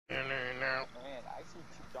Man, I see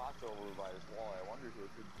two dots over by this wall. I wonder who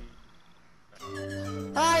it could be.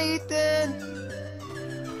 Hi, Ethan!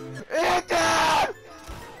 Ethan!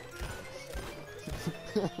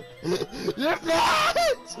 You're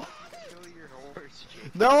bitch! Kill your horse,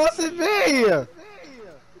 Jake. That wasn't me! I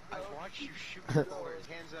watched you shoot your horse.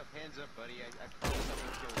 Hands up, buddy. I promise I'm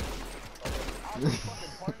gonna kill you.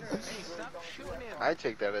 Hey, stop shooting him! I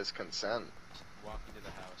take that as consent. Walk into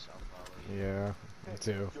the house, I'll follow you. Yeah, me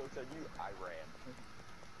too. Jokes on you, I ran.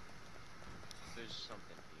 There's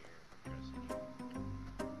something here.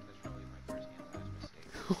 That's probably my first and last mistake.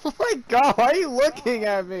 Oh my god, why are you looking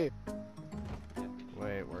at me?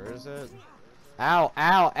 Wait, where is it? Ow,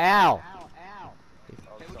 ow, ow! Oh,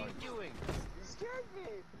 Hey, what are you doing? You scared me!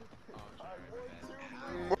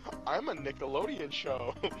 Oh, I'm a Nickelodeon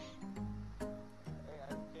show. Hey,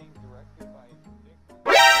 I'm being directed by Nick.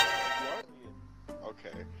 What?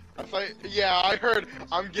 Okay. I thought, yeah, I heard.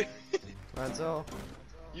 I'm getting. That's all.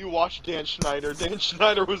 You watched Dan Schneider. Dan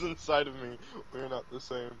Schneider was inside of me. We're not the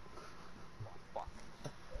same. Fuck.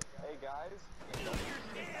 Hey guys.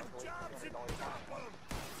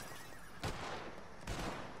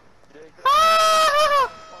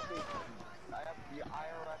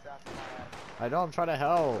 I know, I'm trying to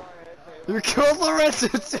help. You killed Lorenzo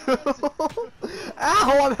too!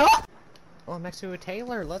 Ow, I'm help! Oh, I'm next to a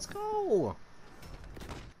tailor, let's go!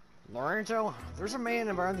 Lorenzo, there's a man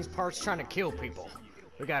around these parts trying to kill people.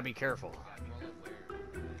 We gotta be careful.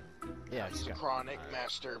 Yeah, just go. Chronic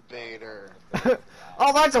masturbator.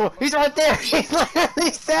 Oh, Lorenzo, he's right there! He's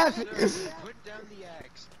literally stabbing! Put down the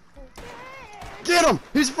axe. Get him!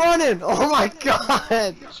 He's running! Oh my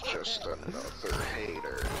god! He's just another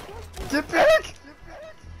hater. Get back!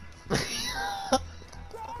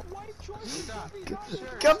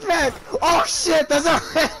 Come back! Oh shit, that's not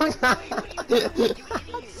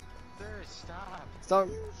Sir, stop. Stop.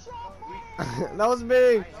 That was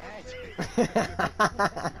me!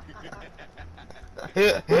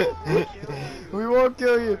 We won't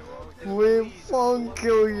kill you! We won't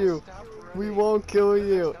kill you! We won't kill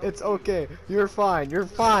you. It's okay. You're fine. You're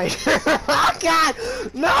fine. Oh god!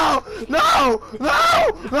 No! No!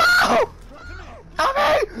 No! No! Help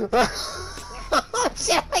me! Oh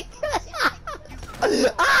shit! Oh,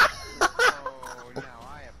 now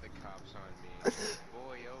I have the cops on me.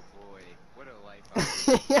 Boy, oh boy. What a life I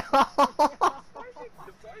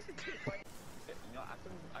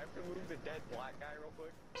I have to move the dead black guy real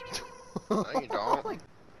quick. No, you don't.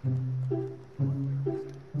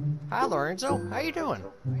 Hi Lorenzo, how you doing?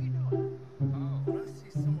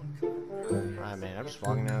 Hi man, I'm just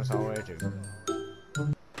walking down this hallway too.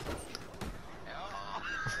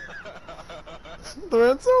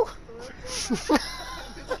 Lorenzo?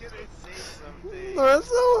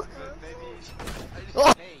 Lorenzo?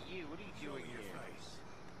 Oh. Hey, you, what are you doing here?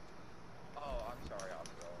 Oh, I'm sorry,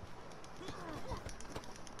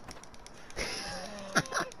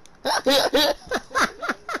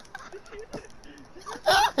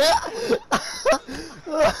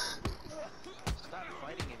 Stop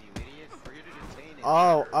fighting him, you idiot. We're here to detain him.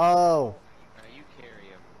 Oh, oh. Now you carry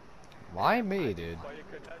him. Why me, dude?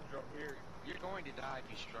 You're going to die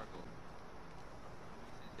if you struggle.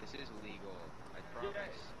 This is illegal. I promise.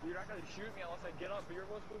 Yeah, you're not gonna shoot me unless I get up, but you're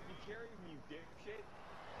supposed to be carrying me, you dipshit.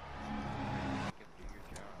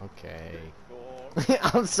 Okay. Go.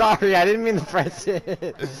 I'm sorry, I didn't mean to press it. That's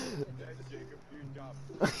Jacob, your job.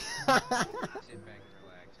 Sit back and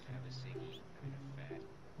relax and have a ciggy. I mean,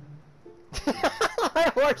 a fat. My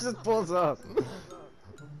horse just pulls up. Yeah,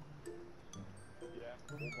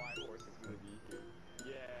 well, my horse is gonna be here.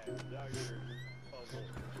 Yeah, now you're puzzled.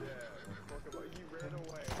 Yeah, talk about you ran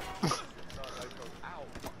away. Ow.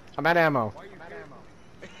 I'm at ammo. Why are you at ammo?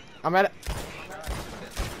 I'm at.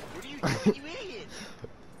 What are you doing, you idiot?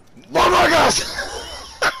 Oh my gosh!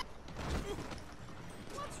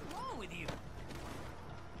 What's wrong with you?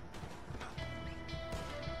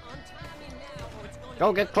 Untie me now, or it's going to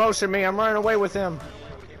Don't get close to me. I'm running away with him.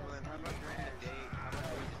 Okay, well then, how about you're at a date? How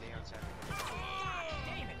about we the day on Saturday?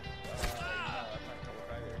 Damn it!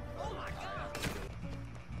 Oh my god!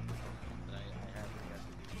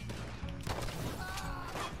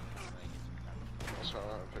 I saw a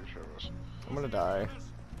picture of us. I'm gonna die.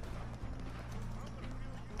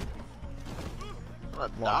 I'm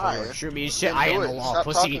gonna die. Shoot me, You shit. can't I do am it. the law, Stop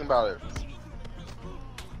pussy. talking about it.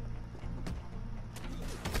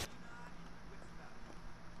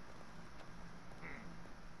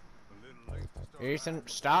 Ethan,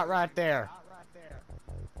 stop right there.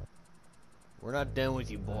 We're not done with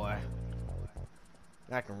you, boy.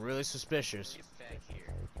 Acting really suspicious. Get back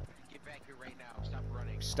here. Get back here right now. Stop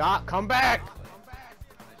running. Stop, come back! Nice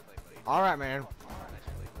play, buddy. Alright, man. Nice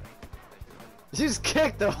play, buddy. You just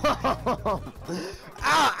kicked them. Ow!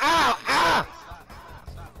 Ow! Ow!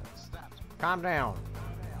 Calm down.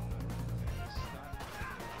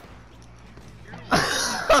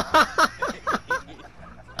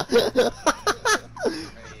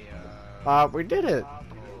 We did it.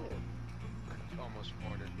 Almost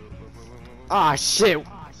cornered. Ah, shit.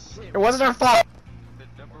 It wasn't our fault. The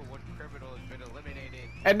number one criminal has been eliminated.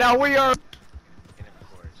 And now we are. And of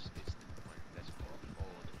course, it's the one that's old and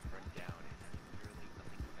run down and has literally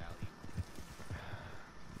nothing of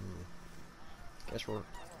value.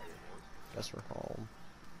 Guess we're home.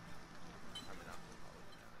 I'm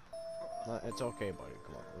not. It's okay, buddy.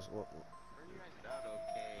 Come on. We're not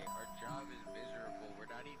okay. Our job is miserable. We're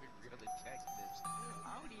not even real detectives. I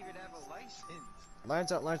don't even have a license.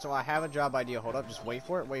 Lance, I have a job idea. Hold up, just wait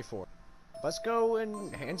for it, Let's go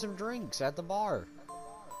and hand some drinks at the bar.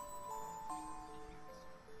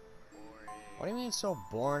 Boring. What do you mean it's so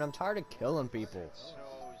boring? I'm tired of killing people.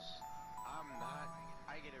 I'm not.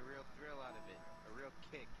 I get a real thrill out of it. A real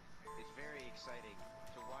kick. It's very exciting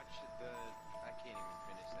to watch the... I can't even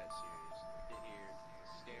finish that series. Sit here,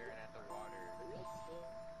 staring at the water.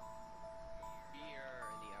 We are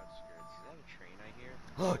in the outskirts. Is that a train I hear?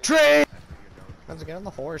 Train! That's what you're known for. Let's get on the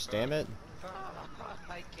horse, damn it.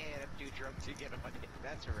 I can't. I'm too drunk to get on it.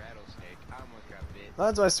 That's a rattlesnake. I almost got bit.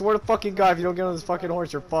 Lance, I swear to fucking God, if you don't get on this fucking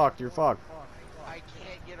horse, you're fucked. You're fucked. I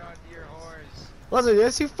can't get onto your horse. Listen,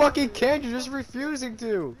 yes you fucking can, you're just refusing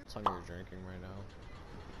to. What song you're drinking right now?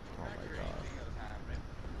 Oh my God.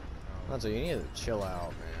 Lance, you need to chill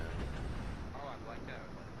out, man. Oh, I blacked out.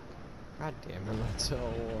 God damn it, Lance.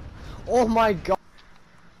 Oh my God.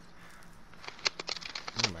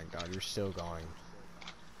 Oh my God, you're still going.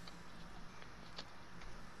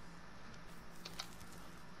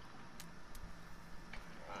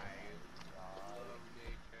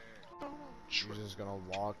 You're just gonna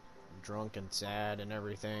walk drunk and sad and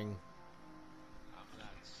everything. I'm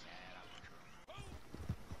not sad, I'm drunk.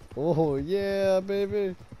 Oh yeah,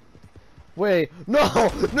 baby. Wait,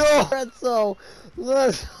 no, no,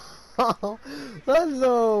 let's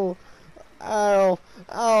go. Ow,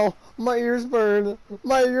 ow, my ears burn.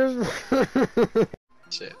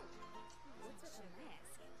 Shit.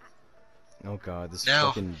 Oh God, this No.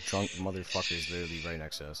 fucking drunk motherfucker is literally right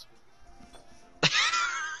next to us.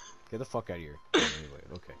 Get the fuck out of here. Anyway,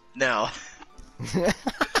 okay. No.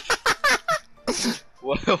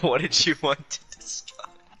 What did you want to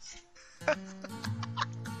discuss? Get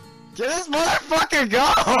this motherfucker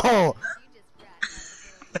go!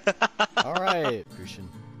 Alright, Christian,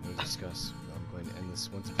 I'm going to discuss. I'm going to end this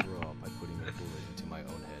once and for all by putting a bullet into my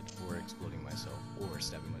own head, or exploding myself, or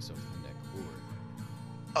stabbing myself in the neck,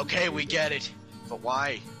 or... Okay, we get it. But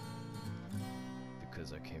why?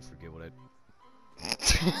 Because I can't forget what I...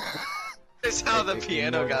 That's how the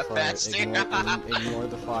piano got faster. Ignore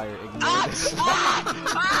the fire. Ignore the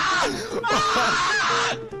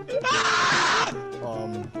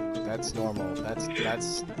that's normal. That's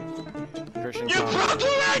Christian. You broke the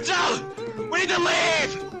rental! We need to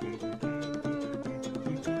leave!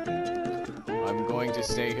 I'm going to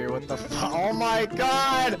stay here with the oh my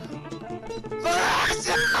God!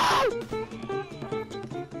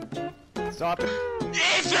 Stop it.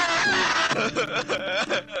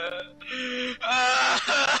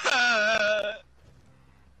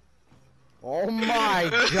 Oh my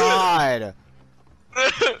God!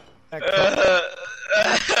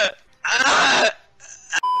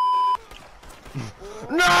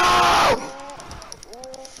 No!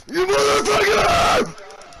 You motherfucker!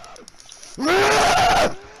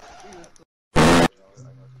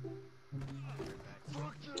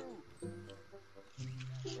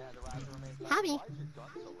 Help me!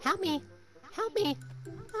 Help me! Help me!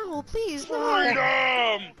 Oh, please, no!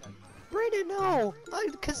 Freedom! Brandon, no!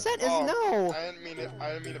 Cassette is no! I didn't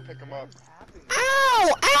mean to pick him up.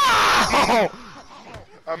 Ow! Ow!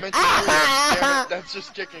 I meant to free him. Damn it, that's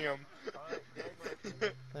just kicking him.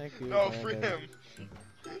 Thank you, No, Brandon. free him.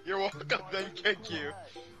 You're welcome, then kick you.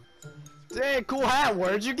 Dang, cool hat,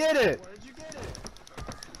 where'd you get it?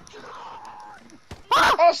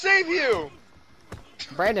 I'll save you!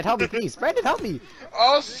 Brandon, help me, please! Brandon, help me!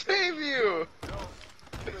 I'll save you!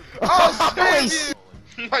 I'll save you!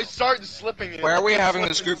 My sergeant's slipping in. Where are we having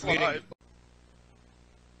this group meeting?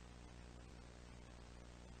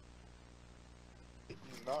 He's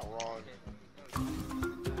not wrong.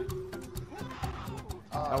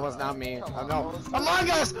 That was not me. No.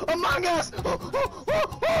 Among Us! Among Us! Kill him!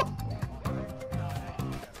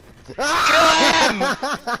 Go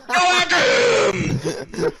after him!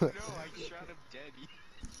 No, I shot him dead.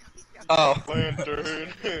 Oh.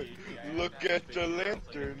 Lantern. Look at the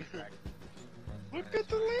lantern. Look at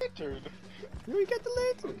the lantern. We got the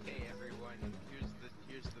lantern. Okay, everyone.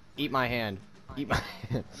 Here's the. Eat my hand. Eat my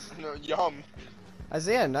hand. No, yum.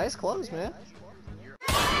 Isaiah, nice clothes, man.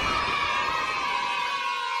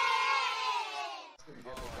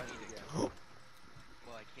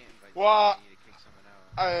 Well, I can't invite Well, I need to kick someone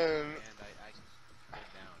out.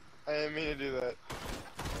 I didn't mean to do that.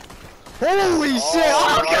 Holy shit!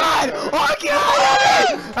 Oh god! Oh god!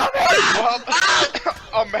 Well,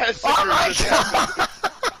 a massacre Oh my just happened.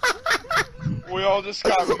 We all just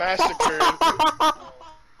got massacred.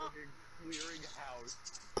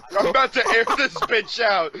 I'm about to air this bitch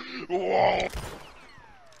out. Whoa. Clean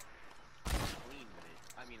with it.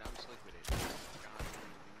 I mean, I'm slick with it. John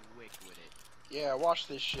Wick with it. Yeah, watch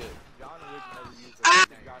this shit. John Wick never used a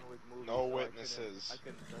John Wick movie. No so witnesses. I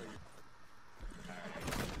couldn't tell you.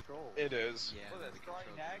 It is. Yeah, Well, the that's control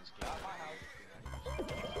throwing hags, things not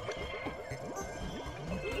my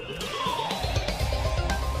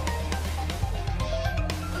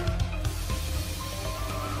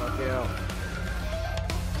Fuck you.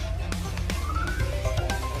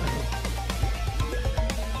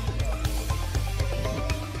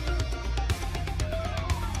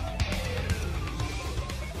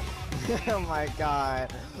 Oh my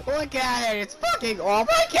god. Look at it! It's fucking. Oh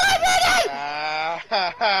my god!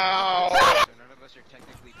 Ow. So none of us are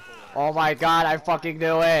technically poor. Oh my god, I fucking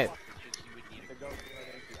knew it! Because you would need a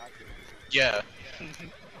Yeah.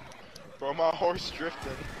 Bro, my horse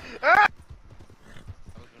drifting. Ah!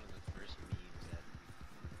 That was one of the first memes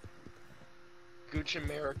that Gucci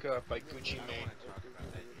America by Gucci I don't Mane. want to talk about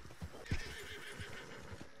that.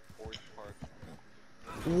 Forge Park.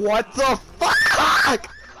 What the fuck?!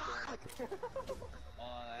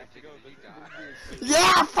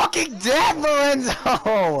 Yeah, fucking dead,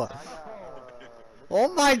 Lorenzo!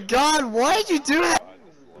 Oh my god, why did you do that?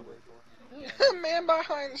 Man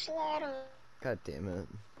behind the slaughter. God damn it.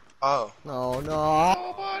 Oh. No, no.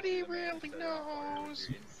 Nobody really knows.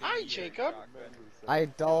 Hi, Jacob. I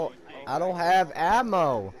don't have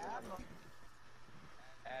ammo.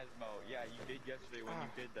 Asmo. Yeah, you did yesterday when you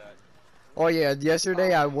did that. Oh yeah,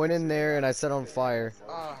 yesterday I went in there and I set on fire.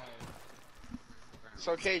 It's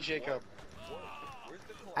okay, Jacob.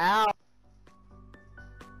 Ow!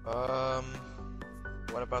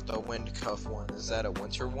 What about the wind cuff one? Is that a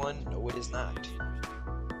winter one? No, it is not.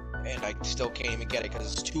 And I still can't even get it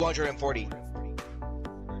because it's 240.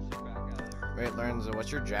 Wait, Lorenzo, what's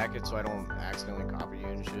your jacket so I don't accidentally copy you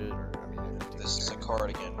and shit? Or, I mean, This is a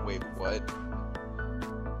cardigan. Wait, what?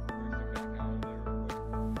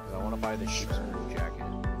 I want to buy the sheep's wool jacket.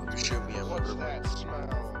 You shoot me, I'm What's over. that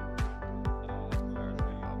smell?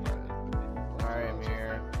 Alright, I'm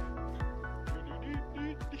here.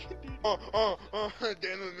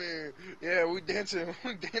 Dance with me. Yeah, we dancing.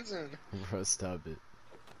 We dancing. Bro, stop it.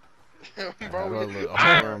 Bro, How do I we... look?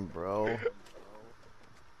 Damn, bro.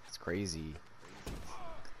 It's crazy.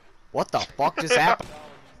 What the fuck just happened?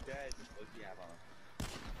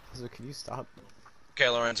 So can you stop? Okay,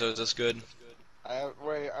 Lorenzo, is this good?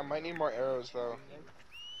 Wait, I might need more arrows though.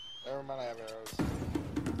 Never mind, I have arrows.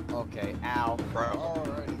 Okay, ow. Bro.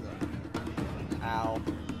 Alrighty then. Ow.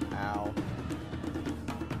 Ow.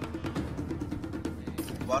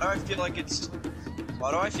 Why do I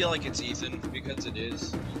feel like it's Ethan? Because it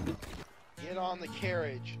is. Get on the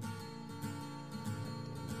carriage.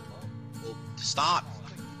 Well, stop.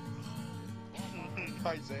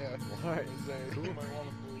 Isaiah. What? Isaiah, you might want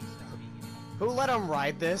to please. Who let him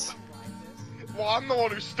ride this? Well, I'm the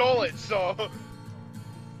one who stole it, so.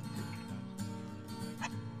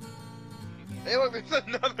 Hey, look, there's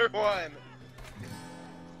another one.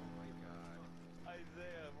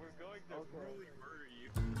 Isaiah, we're going to really murder you.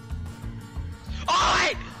 Oh,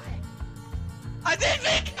 I didn't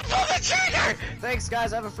mean to pull the trigger! Thanks,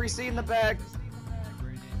 guys. I have a free seat in the back.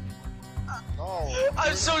 No.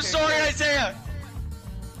 I'm so sorry, Isaiah!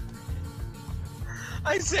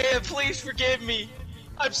 Isaiah, please forgive me!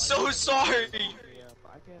 I'm so sorry!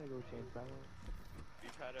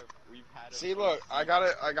 We've had a See, look, I got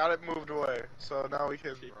it moved away. So now we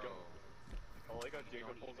can. Jacob. Oh, like how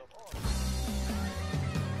Jacob pulls up.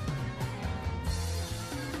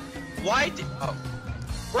 Why did- oh.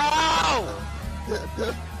 Bro!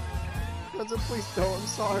 Lorenzo, please don't. I'm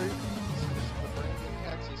sorry.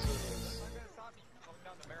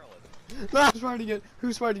 No, who's writing it?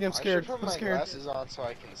 Who's writing it? I'm scared. I should put I'm my scared. glasses on so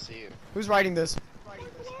I can see it. Who's writing this? Why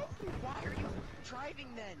are you driving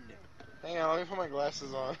then? Hang on, let me put my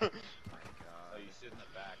glasses on. Oh, you sit in the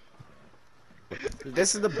back.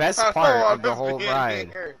 This is the best I don't part wanna of the whole be in ride.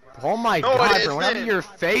 here. Oh my No, god, it bro, what happened to isn't. your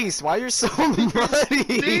face? Why are you so muddy?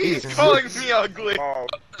 He's calling me ugly.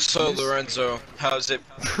 So Lorenzo, how's it?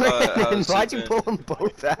 Brandon, why'd you been? pull them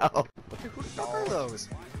both out? Who the fuck are those?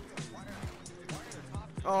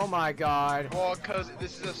 Oh my god. Well, cause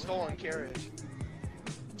this is a stolen carriage.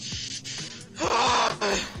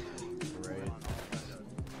 Great.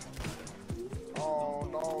 Oh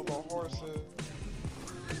no, the horses.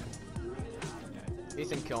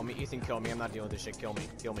 Ethan, kill me. Ethan, kill me. I'm not dealing with this shit. Kill me.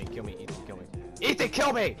 Kill me. Kill me. Ethan, kill me. Ethan,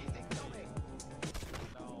 kill me!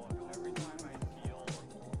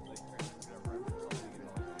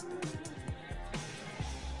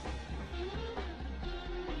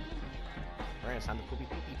 Brandon, it's time to poopy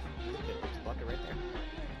poopy. Look at this bucket right there.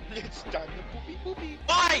 It's time to poopy poopy.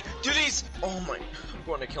 Why do these? Oh my! I'm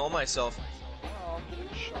going to kill myself. Oh, I'm getting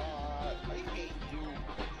shot. I hate you.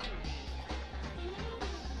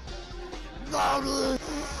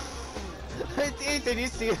 Ethan, you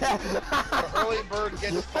see that? The early bird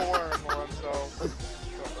gets torn, Lorenzo. The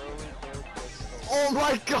early bird gets torn. Oh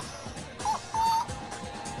my god!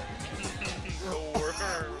 The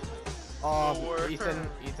worm. Ethan,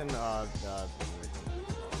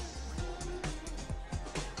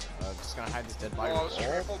 just gonna hide this dead body. Oh, I was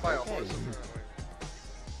trampled by a okay. horse apparently.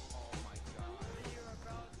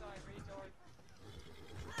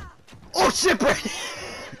 Oh shit, Brandon!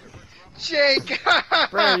 Jake!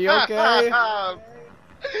 Brandon, you okay?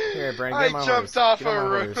 Here, Brandon, get I my jumped horse. off Get on a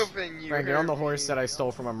my roof horse. and you Brandon, get on the hurt horse me. that I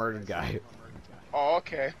stole from a murdered guy. Oh,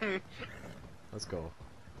 okay. Let's go.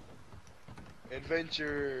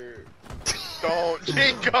 Adventure. Don't.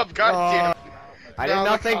 Jacob, goddamn. I did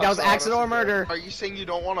nothing. That was accidental murder. Are you saying you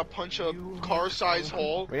don't want to punch a car-sized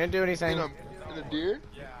hole We didn't do anything. in a deer?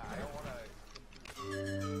 Yeah, I don't wanna.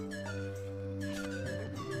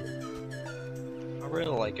 I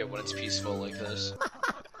really like it when it's peaceful like this.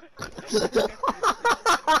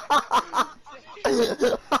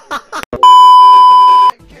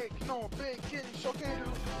 Pancake, no bacon, so can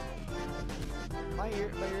do. My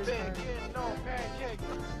ears burn. Bacon, no pancake.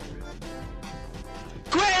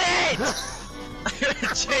 Quit it!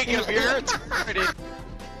 Jacob, you're retarded.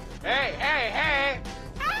 Hey, hey, hey!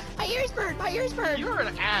 My ears burn. My ears burn. You're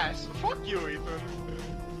an ass. Fuck you, Ethan.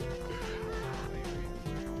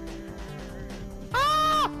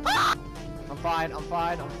 I'm fine. I'm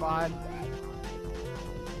fine. I'm fine.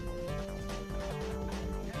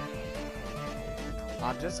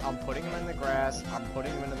 I'm putting him in the grass. I'm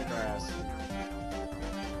putting him into the grass.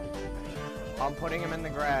 I'm putting him in the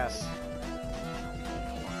grass.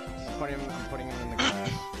 I'm putting him in the grass.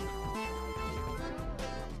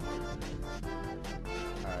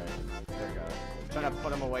 Alright, there we go. I'm trying to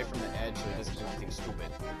put him away from the edge so he doesn't do anything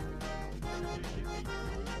stupid.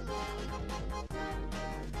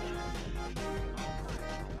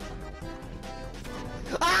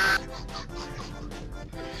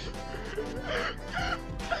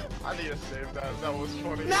 I need to save that. That was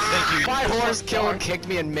funny. Thank you. My horse killer kicked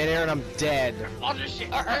me in midair and I'm dead. Watch this shit.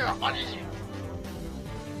 Watch this shit.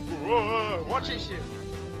 Whoa, watch this shit.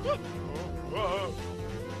 Whoa.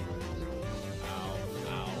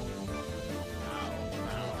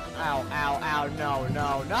 Ow, ow, ow, no,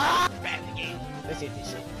 no, no! Let's get this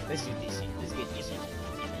shit. Let's get this shit. Let's get this shit.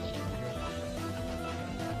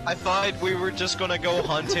 I thought we were just gonna go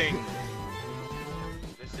hunting.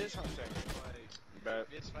 This is hunting. Bet.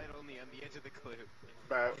 This fight only on the edge of the cliff.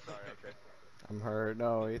 Bet. Sorry, okay. I'm hurt.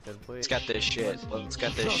 No, Ethan, please. Let's get this shit. Let's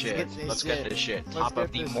get this shit. Let's get this shit. Let's Top get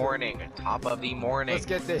of the this morning. Top of the morning. Let's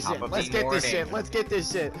get this Top shit. of Let's the get this morning. shit. Let's get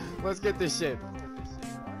this shit. Let's get this shit.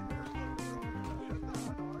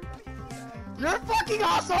 You're fucking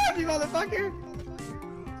awesome, you motherfucker!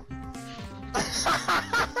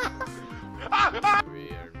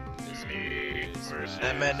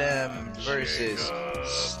 Eminem versus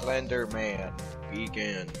Slender Man.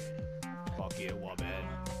 Begin. Fuck you, woman.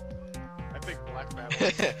 Epic black battle.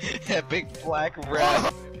 Epic black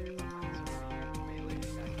rap.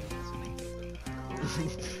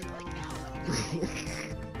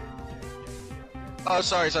 Oh,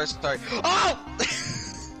 sorry. Oh!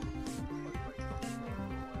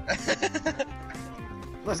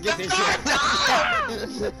 Let's get this shit.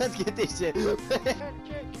 Let's get this shit.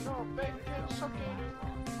 Pancake, no bacon, so can do.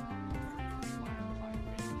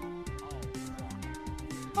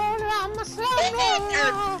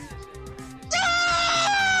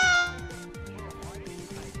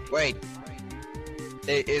 Wait.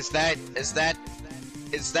 Is that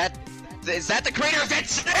the creator of that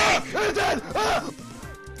snake?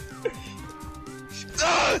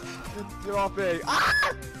 Get off me.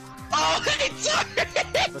 Ah! Oh, it's sorry.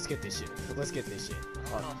 Let's get this shit. Let's get this shit.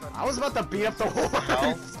 I was about to beat up the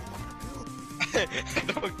horse. I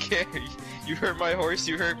don't care. You hurt my horse,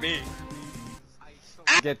 you hurt me.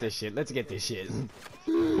 Get this shit. Let's get this shit.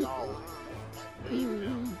 No. Leave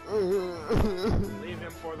him. Leave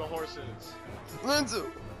him for the horses. Lenzo!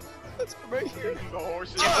 Let's go right here. The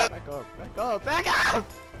horses. Back up. Back up. Back up!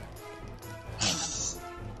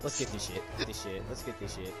 Let's get this shit. This shit. Let's get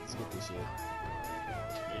this shit. Let's get this shit.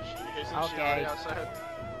 Okay.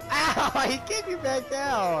 Ow! He kicked me back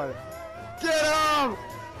down! Get him!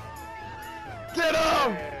 Get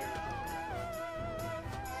him!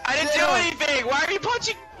 I didn't do anything! Why are you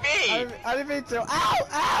punching me? I didn't mean to. Ow!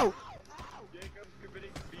 Ow!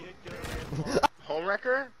 Home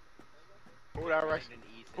wrecker? Who did I wreck?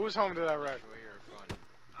 Whose home did I wreck?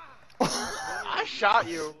 I shot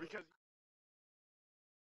you because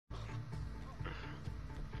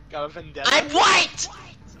got a vendetta. I'm white!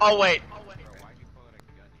 Oh wait.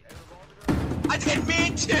 I didn't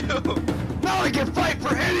mean to! Now I can fight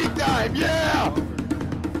for any time! Yeah!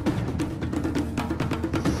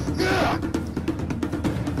 Yeah!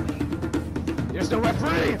 There's no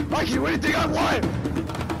referee! I can do anything I want!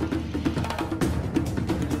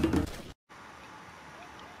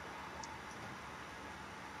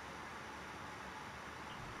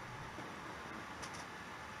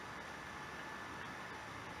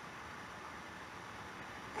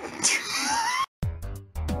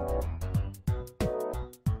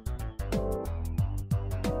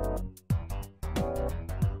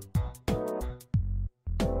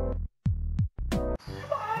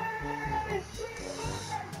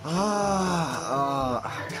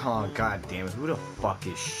 Oh, god damn it. Who the fuck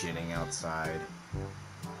is shitting outside?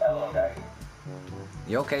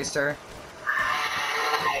 You okay, sir?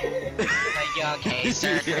 Are you okay,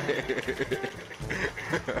 sir?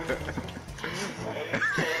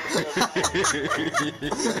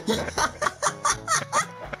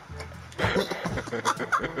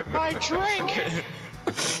 My drink!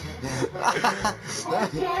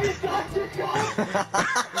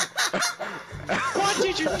 What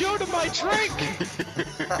did you do to my drink?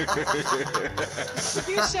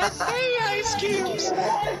 You said 3 ice cubes! I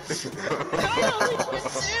only put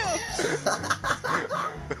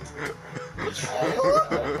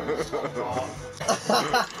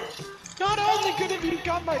 2! Not only could have you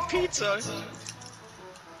got my pizza,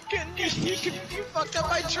 you fucked up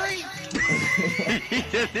my drink! He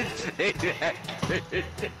didn't say that.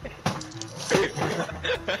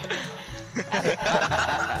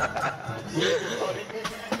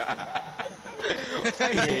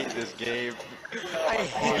 I hate this game.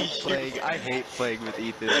 I hate playing with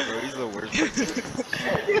Ethan, bro. He's the worst.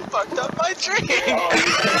 You fucked up my drink!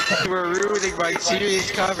 You were ruining my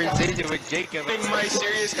serious conversation with Jacob. My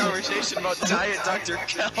serious conversation about Diet Dr.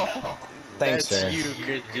 Kel. Thanks, That's sir. you,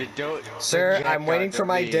 'cause you don't. Sir, I'm waiting for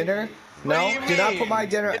my dinner. No, What do you do not mean? put my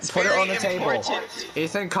dinner. It's Put it very on the table. important.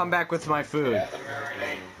 Ethan, come back with my food.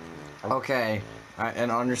 Okay,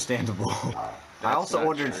 and understandable. I also not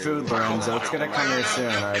ordered true. food, Lorenzo. It's gonna come here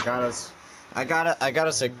soon. I got us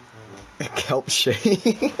a kelp shake.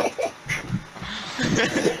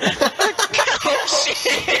 Oh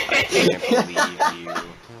shit! I can't believe you,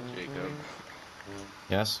 Jacob.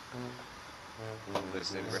 Yes.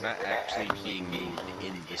 Listen, we're not actually being moved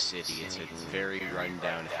in the city. It's a very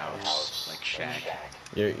rundown house, like shack.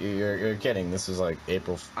 You're kidding. This is like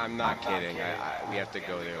April. I'm not kidding. We have to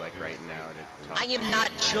go there like right now to talk. I am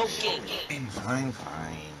not joking. Fine.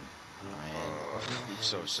 I'm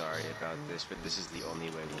so sorry about this, but this is the only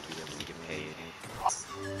way we'll be able to get paid.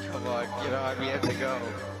 Come on, you know, we have to go.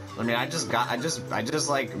 I mean, I just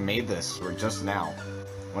like made this for just now.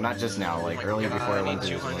 Well, not just now, like earlier before I went to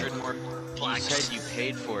this 200 one. more You said you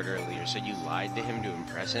paid for it earlier, so you lied to him to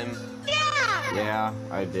impress him? Yeah,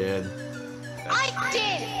 I did. I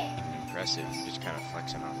did. Impressive. You're just kind of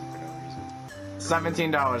flexing on him for no reason.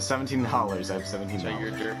 $17. $17. I have $17. So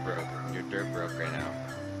you're dirt broke. You're dirt broke right now.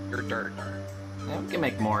 You're dirt. Yeah, we can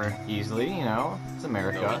make more easily, you know. It's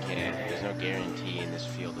America. No, we can't. There's no guarantee in this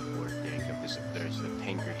field of work, Jacob. There's the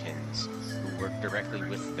Pinkertons who work directly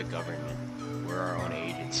with the government. We're our own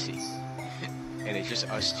agency. And it's just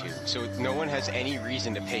us two. So no one has any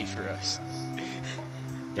reason to pay for us.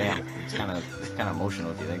 Damn, it's kind of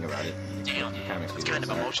emotional if you think about it. Damn, It kinda makes me it's kind of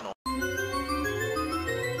sad. emotional.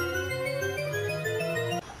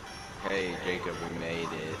 Hey, Jacob, we made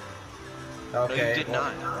it. Okay. No, you did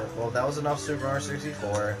not. Well, that was enough Super Mario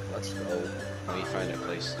 64. Let's go. Let me find a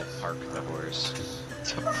place to park the horse.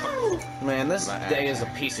 Man, this My day is a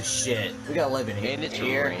piece of shit. We gotta live in here. And it's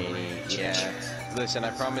rainy. Yeah. Listen, I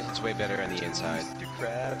promise it's way better on the inside. The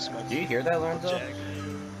crabs, my Do you hear that, Lorenzo?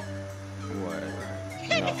 What?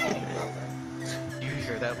 Nothing. You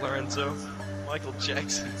hear that, Lorenzo? Michael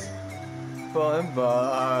Jackson.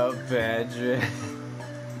 SpongeBob, Patrick.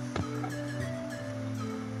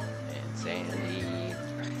 And Sandy.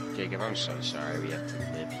 Jacob, I'm so sorry we have to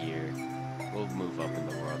live here. We'll move up in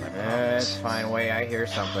the world, I promise. It's fine. Wait, I hear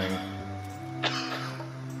something.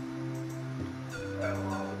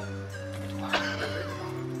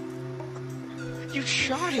 You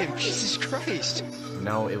shot him! Jesus Christ!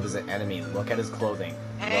 No, it was an enemy. Look at his clothing.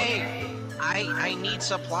 Hey, I need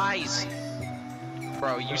supplies.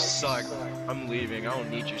 Bro, you suck. I'm leaving. I don't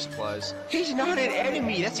need your supplies. He's not an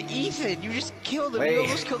enemy! That's Ethan! You just killed him! Wait. You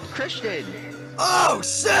almost killed Christian! Oh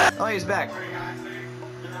shit! Oh, he's back.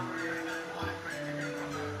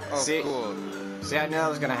 Oh, See? cool. See, I knew that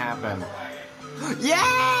was gonna happen. Yeah!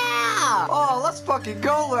 Oh, let's fucking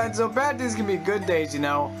go, Lorenzo. Bad days can be good days, you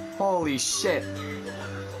know. Holy shit.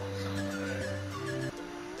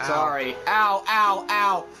 Ow. Sorry. Ow, ow,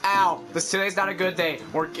 ow, ow. Today's not a good day.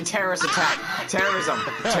 We're terrorist attack. Terrorism.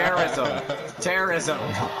 Terrorism. Terrorism.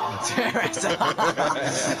 Terrorism.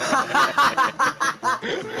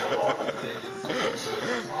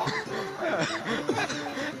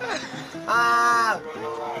 Ah!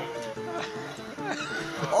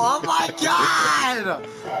 Oh my God!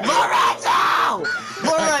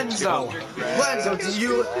 Lorenzo! Lorenzo, do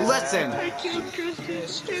you listen? I killed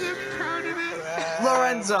Christian and I'm proud of it.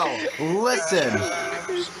 Lorenzo, listen.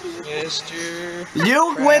 Mr.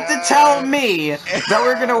 You went to tell me that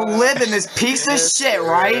we're gonna live in this piece of shit,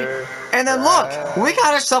 right? And then look, we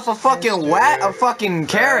got ourselves a fucking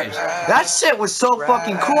carriage. That shit was so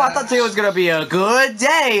fucking cool. I thought today was gonna be a good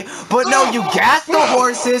day, but no, you gassed the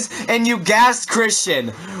horses and you gassed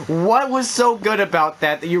Christian. What was so good about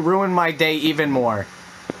that you ruined my day even more?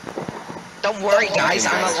 Don't worry, guys,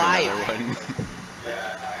 I'm alive.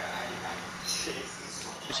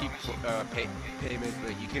 Payment,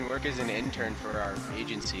 but you can work as an intern for our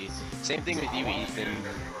agency. Same thing with you, Ethan.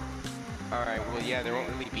 Alright, well yeah, there won't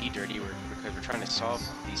really be dirty work because we're trying to solve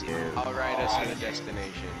these issues. I'll ride us to the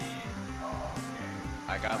destination.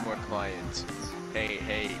 I got more clients.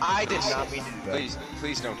 Hey. I did not mean to do that.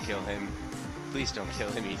 Please don't kill him. Please don't kill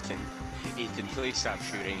him, Ethan. Ethan, please stop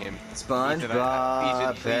shooting him.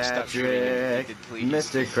 SpongeBob, please stop shooting him. Ethan, please.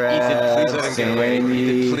 Mr. Ethan, please let Krabs, him go. Sandy.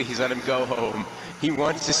 Ethan, please let him go home. He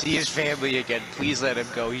wants to see his family again. Please let him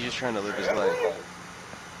go. He's just trying to live his life.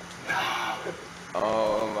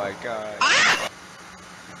 Oh my God. Ah!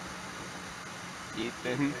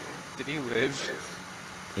 Ethan, did he live?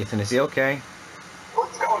 Ethan, is he okay?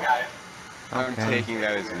 What's going on? I'm Okay. taking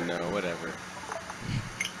that as a no, whatever.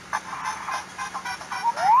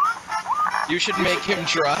 You should make him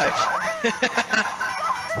drive.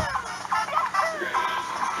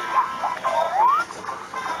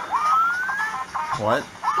 What?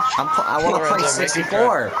 I want to play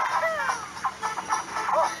 64.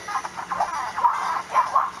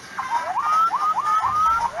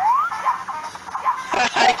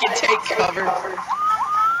 I can take cover.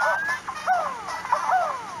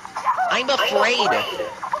 I'm afraid.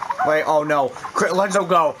 Wait, oh no. Lorenzo,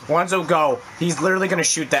 go. Lorenzo, go. He's literally gonna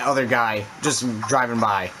shoot that other guy just driving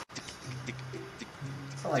by.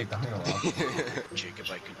 Jacob,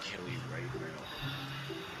 I could kill you right now.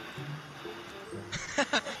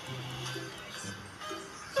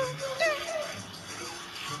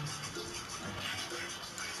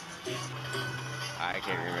 I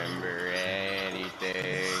can't remember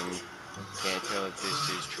anything. Can't tell if this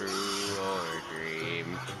is true or a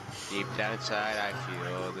dream. Deep down inside I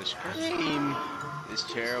feel the scream. This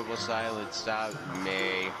terrible silence stopped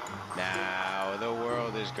me. Now the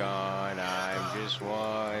world is gone, I'm just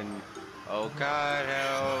one. Oh God,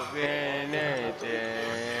 help in it.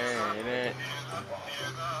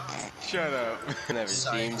 Shut up. Never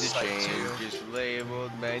seemed to change, just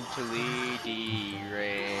labeled mentally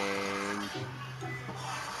deranged.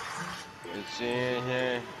 It's in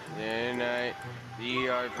here, tonight, the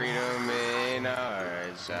art freedom in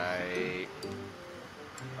our sight.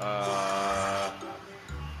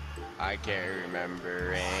 I can't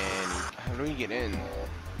remember any. How do we get in?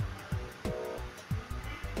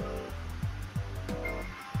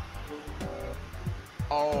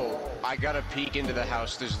 Oh, I gotta peek into the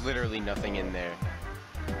house. There's literally nothing in there.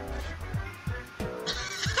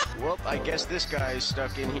 Well, I guess this guy's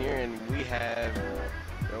stuck in here and we have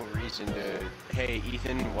no reason to... Hey,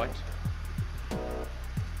 Ethan, what?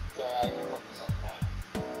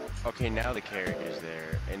 Okay, now the carriage is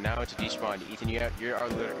there, and now it's despawned. Ethan, you're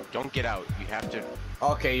literally... Don't get out. You have to...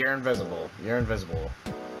 Okay, you're invisible. You're invisible.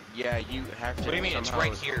 Yeah, you have to... What do you mean? It's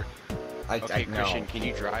right here. Okay, no. Christian, can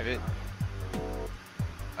you drive it?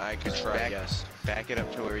 I could try, yes. Back it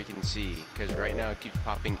up to where we can see, because right now it keeps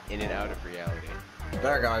popping in and out of reality.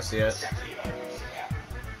 There we go, I see it.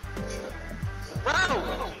 Bro!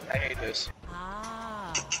 I hate this.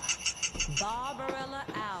 Ah, Barbarella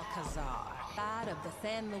Alcazar, side of the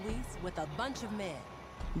San Luis with a bunch of men.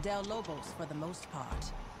 Del Lobos for the most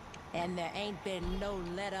part. And there ain't been no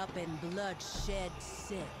let up in bloodshed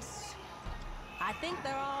since. I think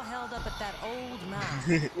they're all held up at that old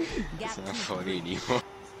mine. It's not funny anymore.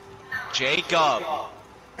 Jacob!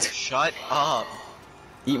 Shut up!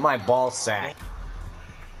 Eat my ball sack.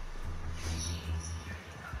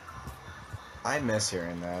 I miss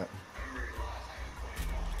hearing that.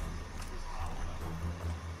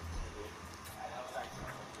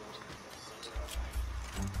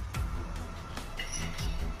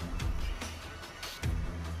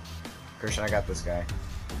 Christian, I got this guy.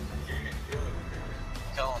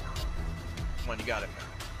 Tell him. When you got it.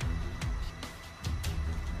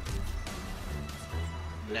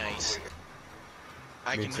 Nice.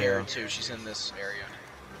 I Me can hear her too. too. She's in this area.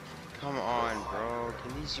 Come on, bro.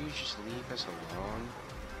 Can these dudes just leave us alone?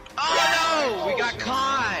 Oh no! We got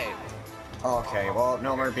caught! Okay, well,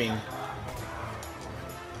 no more being.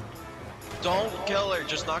 Don't kill her.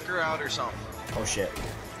 Just knock her out or something. Oh shit.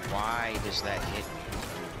 Why does that hit me?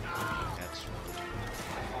 That's...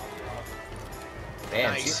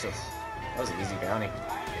 Damn, Nice. Jesus. That was an easy bounty.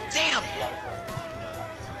 Damn!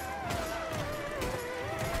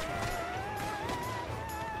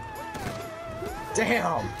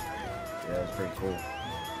 Damn! Yeah, that was pretty cool.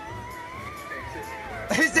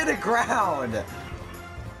 He's in the ground!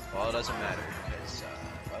 Well, it doesn't matter because,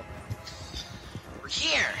 well, we're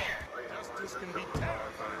here. Justice can be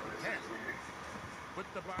terrifying, can't it? Put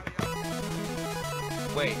the body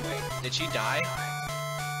up. Wait, did she die?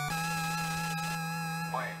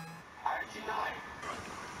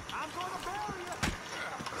 I'm gonna bury you.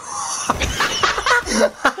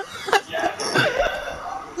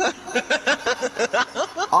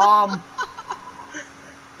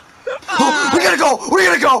 We gotta go! We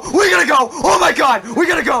gotta go! We gotta go! Oh my god! We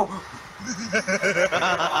gotta go!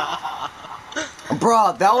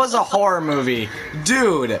 Bruh, that was a horror movie.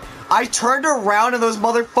 Dude, I turned around and those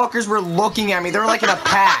motherfuckers were looking at me. They were like in a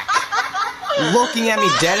pack. Looking at me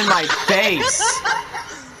dead in my face.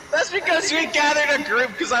 That's because we gathered a group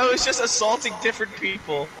because I was just assaulting different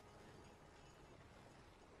people.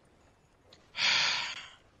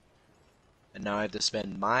 And now I have to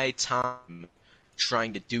spend my time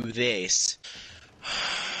trying to do this.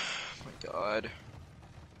 Oh my god.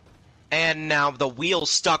 And now the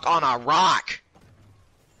wheel's stuck on a rock!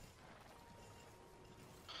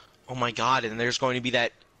 Oh my god, and there's going to be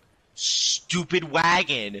that stupid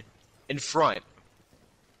wagon in front.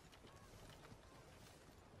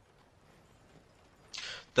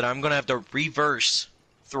 That I'm gonna have to reverse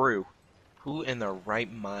through. Who in their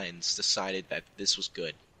right minds decided that this was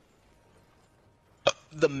good?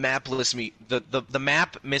 The map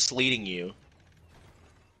misleading you.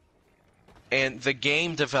 And the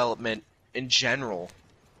game development in general.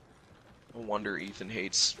 No wonder Ethan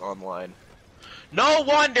hates online. No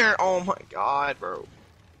wonder! Oh my god, bro.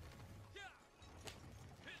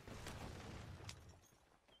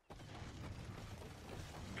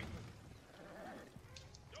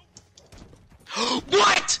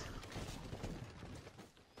 What?!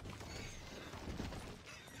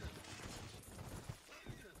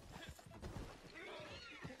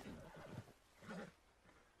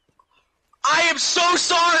 I am so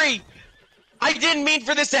sorry! I didn't mean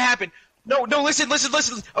for this to happen! No, no, listen.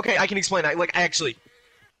 Okay, I can explain that. Like, actually.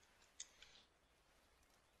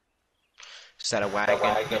 Is that a wagon?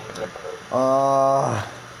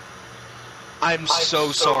 I'm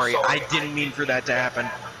so sorry. I didn't mean for that to happen.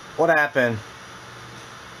 What happened?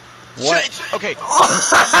 What? Shit! Okay.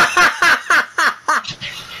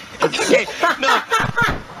 Okay, no.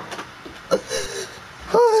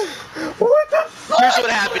 What the fuck? Here's what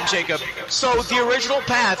happened, Jacob. So, the original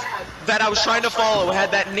path that I was trying to follow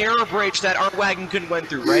had that narrow bridge that our wagon couldn't went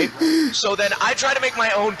through, right? So then I tried to make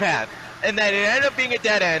my own path, and then it ended up being a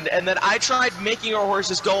dead end, and then I tried making our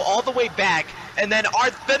horses go all the way back, and then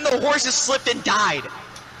the horses slipped and died.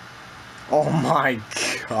 Oh my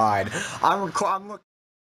god. I'm looking.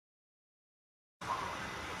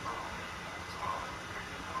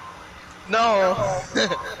 No.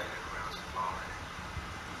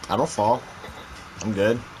 I don't fall. I'm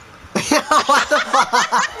good. What the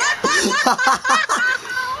fuck?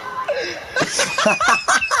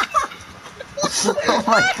 Oh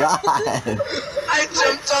my god. I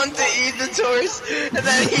jumped onto Ethan's horse, and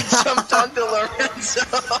then he jumped onto Lorenzo.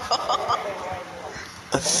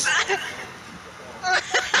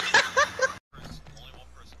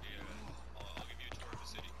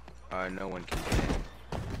 No one can.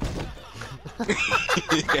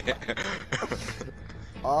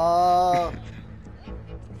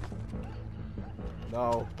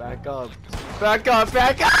 No, back up. Back up,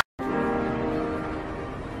 back up!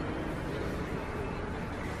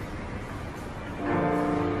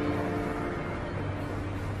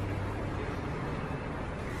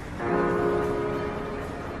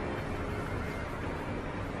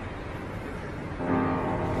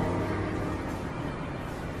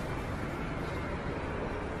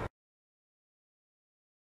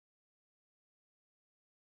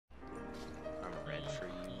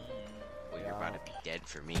 Dead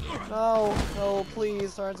for me. No, no,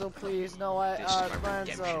 please, Lorenzo, please, no, This is my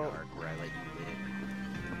redemption Lorenzo. arc where I let you live.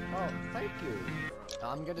 Oh, thank you.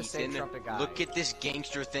 I'm gonna say Ethan, trumpet guy. look at this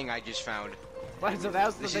gangster thing I just found. Lorenzo, that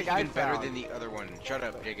was the This thing is I even better found. than the other one. Shut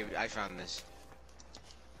up, Jacob. I found this.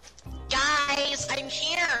 Guys, I'm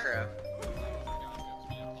here.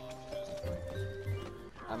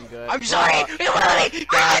 I'm good. I'm sorry.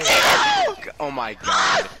 Guys. Oh my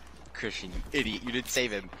god. Christian, you idiot. You didn't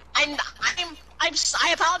save him.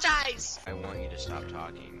 I apologize. I want you to stop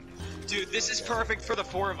talking. Dude, this is perfect for the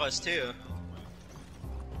 4 of us, too.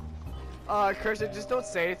 Christian, just don't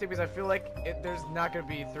say anything because I feel like there's not gonna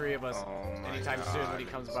be 3 of us anytime soon when he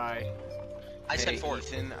comes by. I said 4.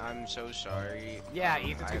 Ethan, I'm so sorry. Yeah,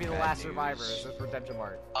 Ethan's gonna be the last news. survivor. It's this redemption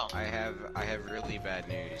mark. Oh. I have really bad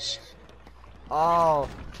news. Oh.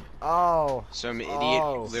 Some idiot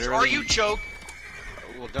literally. Are you joke?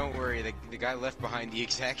 Well, don't worry. The guy left behind the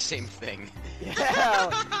exact same thing.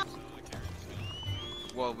 Yeah.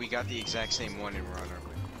 Well, we got the exact same one and we're on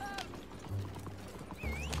our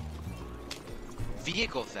way.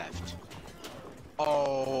 Vehicle theft.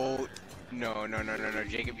 Oh. No,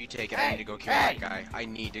 Jacob, you take it. I need to go kill that guy. I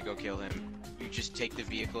need to go kill him. You just take the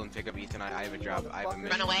vehicle and pick up Ethan. I have a job. I have a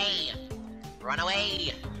mission. Run away. Run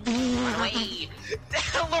away. Run away.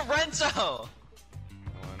 Lorenzo! Hold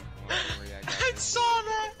on, don't worry, I got I this. saw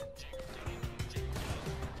that!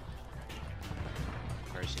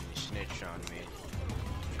 Person, you snitched on me.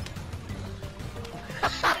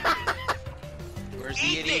 Where's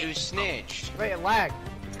the idiot who snitched? Wait, it lagged.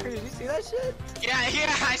 Did you see that shit? Yeah,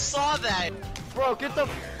 I saw that! Bro, get the I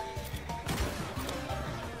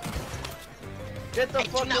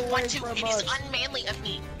do not away want to. from It us. is unmanly of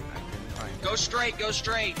me. Go straight, go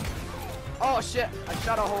straight! Oh shit, I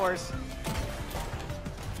shot a horse.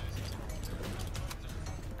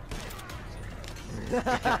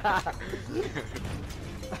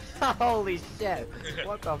 Holy shit.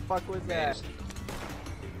 What the fuck was that?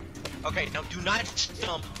 Okay, now do not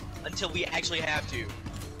jump until we actually have to.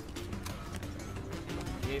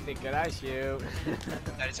 Ethan, can I shoot?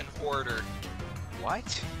 That is an order.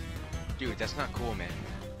 What? Dude, that's not cool, man.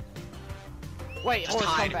 Wait, Just horse,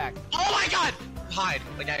 come hide. back. Oh my god! Hide,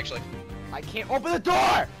 like actually. I can't open the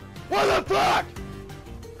door! What the fuck?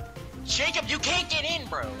 Jacob, you can't get in,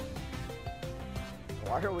 bro!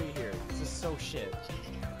 Why are we here? This is so shit.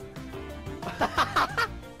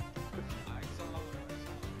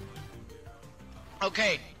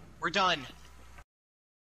 Okay, we're done.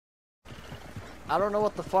 I don't know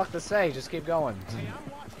what the fuck to say, just keep going.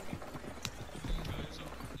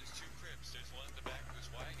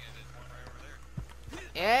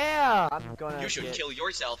 Yeah! I'm gonna You should get... kill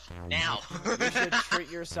yourself now. You should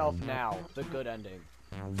treat yourself now. The good ending.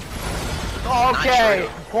 Okay!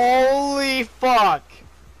 Holy fuck!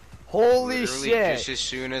 Holy Literally, shit! just as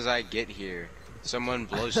soon as I get here, someone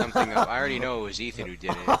blows something up. I already know it was Ethan who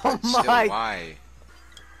did it, Oh but still, my- why?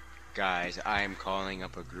 Guys, I am calling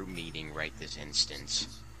up a group meeting right this instant.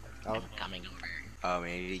 I'm coming over. Oh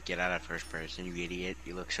man, get out of first person, you idiot.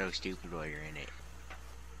 You look so stupid while you're in it.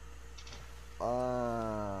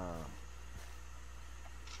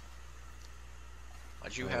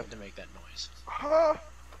 Why'd you have to make that noise? Oh,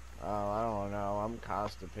 I don't know. I'm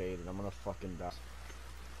constipated. I'm gonna fucking die.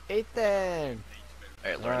 Ethan!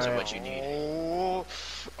 Alright, Lorenzo, what you need?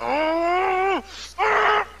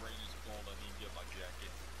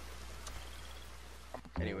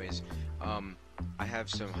 Anyways, I have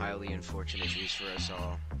some highly unfortunate news for us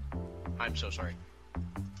all. I'm so sorry. I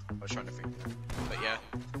was trying to figure it out. But yeah.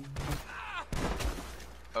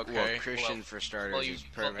 Okay. Well, Christian, for starters, well, you- is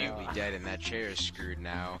permanently dead, and that chair is screwed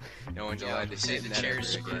now. No one's Yeah, allowed to sit in the that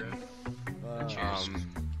chair's ever screwed. again. Okay.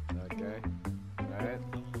 Alright.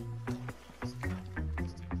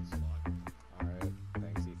 Alright.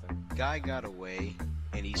 Thanks, Ethan. Guy got away,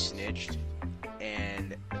 and he snitched,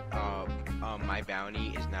 and my bounty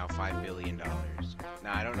is now $5 billion.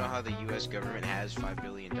 Now, I don't know how the U.S. government has $5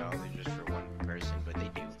 billion just for one person, but they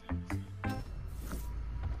do.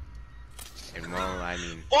 And well, I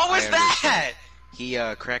mean, What was I that? He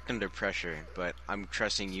cracked under pressure, but I'm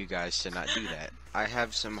trusting you guys to not do that. I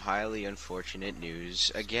have some highly unfortunate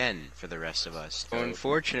news again for the rest of us. So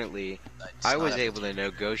unfortunately, I was able to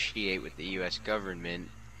negotiate with the US government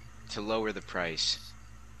to lower the price.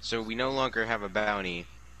 So we no longer have a bounty.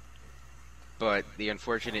 But the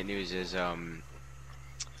unfortunate news is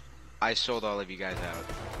I sold all of you guys out.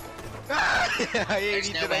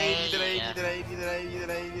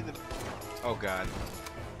 Oh god.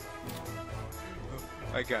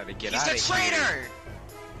 I gotta get out of here.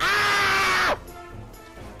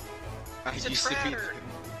 He's a traitor!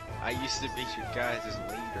 I used to be your guys'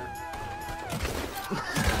 leader.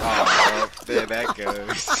 Oh, there that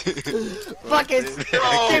goes. Fucking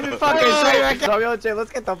keep it fucking straight back up. Yo, Jay,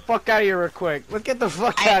 let's get the fuck out of here real quick. Let's get the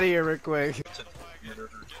fuck out of here real quick.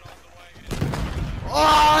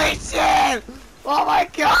 Holy shit! Oh my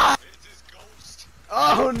god!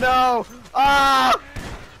 Oh no! Ah!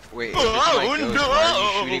 Wait, if it's my ghost, why are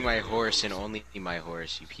you shooting my horse and only my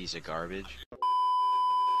horse, you piece of garbage?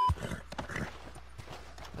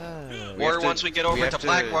 Or once we get over to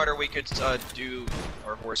Blackwater, we could do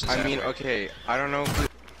our horses. I mean, okay, I don't know if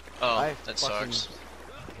oh, that sucks.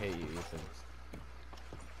 I hate you, Ethan.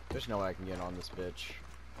 There's no way I can get on this bitch.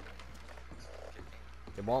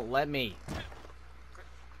 It won't let me.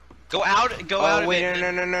 Go out, go out. Oh wait,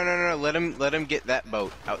 no! Let him get that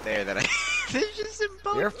boat out there that I. There's just a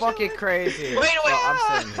boat. You're fucking crazy. Wait,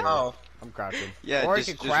 I'm sitting here. Oh, I'm crouching. Yeah, or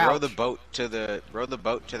just row the boat to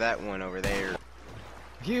that one over there.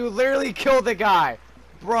 You literally killed the guy,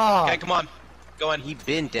 bro. Okay, come on, go in. Oh, He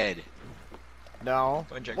been dead. No.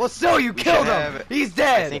 Go in, Jack. Well, still, you killed him. He's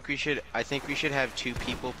dead. I think we should have 2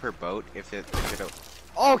 people per boat if it.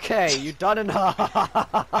 Okay, you done enough.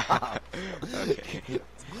 Okay.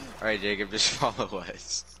 All right, Jacob, just follow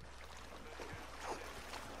us.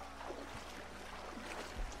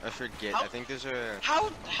 I forget. I think there's a.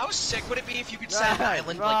 How sick would it be if you could set an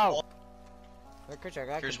island like all... Christian, I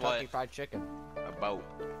got Here's Kentucky what? Fried Chicken. A boat.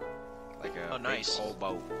 Like a nice. big old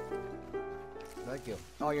boat. Thank you.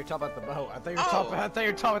 Oh, you're talking about the boat. I thought you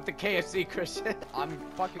were talking about the KFC, Christian. I'm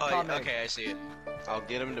fucking coming. Okay, I see it. I'll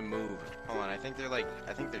get them to move. Hold on, I think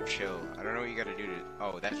they're chill. I don't know what you gotta do to.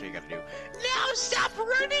 Oh, that's what you gotta do. Now stop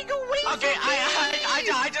running away. Okay,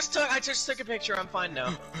 I just took a picture. I'm fine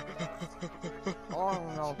now. Oh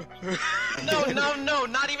no. No,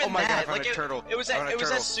 not even Oh my that. God, I found a turtle. It was I found a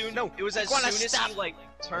turtle. as soon as he like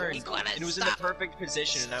turned. It was in the perfect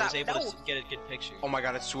position, and I was able to get a good picture. Oh my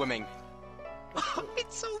God, it's swimming.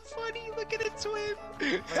 It's so funny. Look at it swim.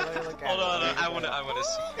 Hold on, I wanna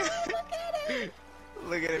see.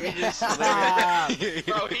 Look at him. He just.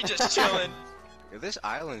 Bro, he just chilling. This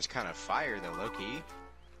island's kind of fire though, low-key.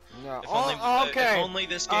 No. If only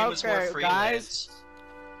this game was more free. Guys.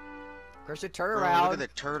 Christian, turn Bro, around. look at the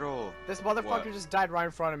turtle. This motherfucker just died right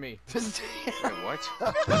in front of me. Wait, what?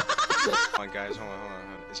 Hold on, guys. Hold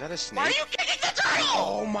on. Is that a snake? Why are you kicking the turtle?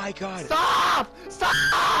 Oh my God. Stop!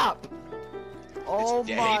 Stop! Oh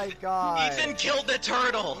dead. my God. Ethan killed the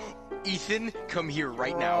turtle. Ethan, come here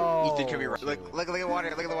right now. Ethan, come here. Look at the water.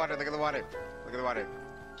 Look at the water. Look at the water. Look at the water.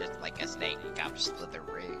 Just like a snake, I'm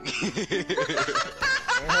slithering.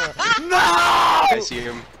 No! I see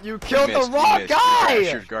him. You killed the wrong guy!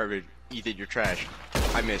 You're garbage. Ethan, you're trash.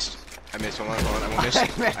 I missed. Hold on. I won't miss.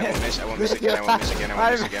 I won't miss again.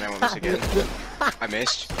 I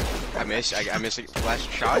missed. I missed. Last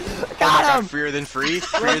shot. Got him! Freer than free.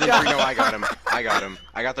 No, I got him.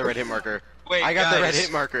 I got the red hit marker. Wait, I got the red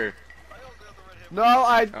hit marker. No,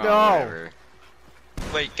 I Oh, no. whatever.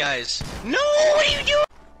 Wait, guys. No, what are you doing?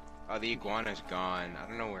 Oh, the iguana's gone. I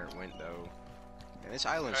don't know where it went though. Man, this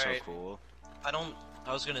island's so cool. I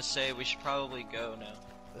was gonna say we should probably go now.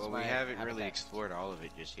 Well, we haven't really explored all of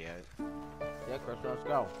it just yet. Yeah, Chris, let's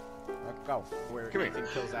go. Let's go. Where Come Ethan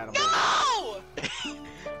here. kills animals. No!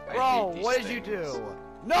 Bro, what did you do?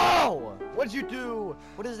 No! What did you do?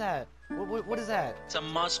 What is that? What is that? It's a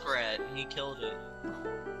muskrat. He killed it.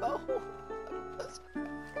 Oh.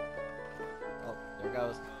 Oh, there it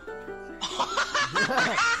goes.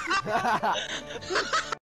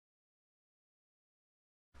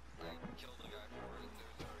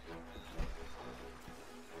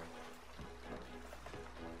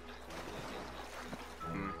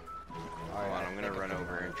 I'm gonna run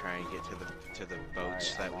over and try and get to the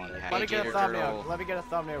boats that we have. Let me get a thumbnail. Let me get a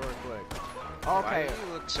thumbnail real quick. Okay. Why do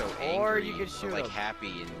you look so angry? Or you can shoot like him.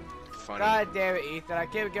 happy and funny. God damn it, Ethan! I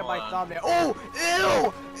can't get my thumbnail. Oh,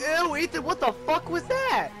 ew, Ethan! What the fuck was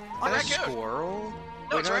that? Is that a squirrel?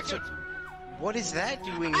 No, it's a raccoon. What is that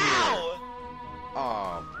doing here? Ow!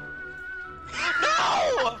 Oh.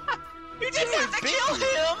 No! You didn't have to kill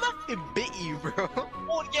him! It bit you, bro.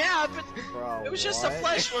 Well, yeah, but Bro, it was just a what?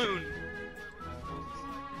 flesh wound.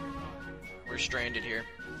 We're stranded here.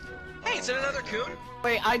 Hey, is it another coon?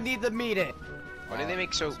 Wait, I need to meet it. Why do they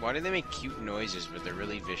make cute noises, but they're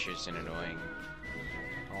really vicious and annoying?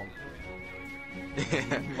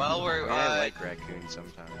 Well, we're, I like raccoons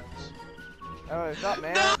sometimes. Oh, what's up,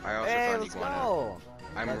 man? No! I also Hey, found let's iguana. go.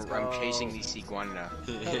 I'm go. chasing the iguana.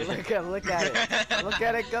 look at it. Look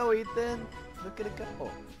at it go, Ethan. Look at it go.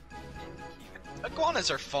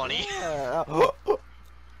 Iguanas are funny. Yeah. Look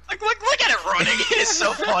at it running. It is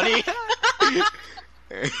so funny.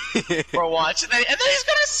 Bro, watch, and then he's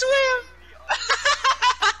gonna swim.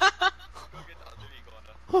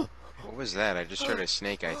 What was that? I just heard a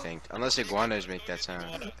snake, I think. Unless iguanas make that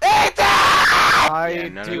sound. I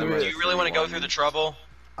none of do them are Do you really want to go through the trouble?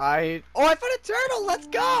 Oh, I found a turtle. Let's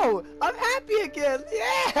go. I'm happy again.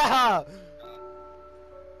 Yeah.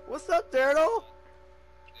 What's up, turtle?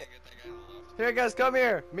 Here, guys, come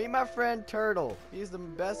here. Meet my friend Turtle. He's the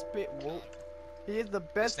best. He's the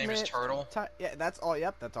best. His name is Turtle. Yeah, that's all.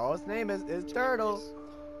 Yep, that's all his name is Turtle.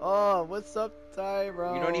 Oh, what's up,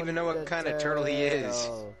 Tyrone? You don't even know what kind of turtle he is.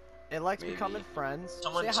 It likes becoming friends.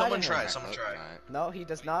 Someone Say hi to try. him. Someone try. No, he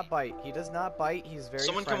does not bite. He does not bite. He's very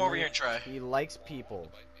Someone friendly. come over here and try. He likes people.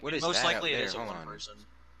 What is Most that likely up it there? is a Hold one on. person.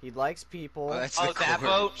 He likes people. Oh, that's Oh, the that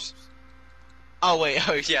corpse. Oh wait,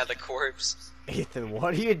 oh yeah, the corpse. Ethan,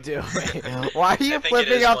 what are you doing? Why are you think it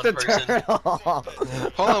flipping is up one the person. turtle? Hold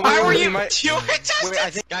on, Why were wait, you? my- You were just. Wait, I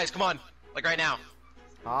think- Guys, come on, like right now.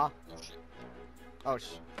 Huh? Oh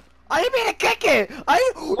I didn't mean to kick it!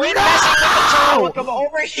 Wait, No! come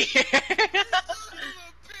over here.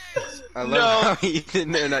 I love No. how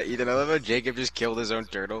Ethan, no, not Ethan. I love how Jacob just killed his own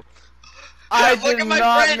turtle. I Look did at my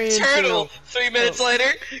not friend mean Turtle. to. 3 minutes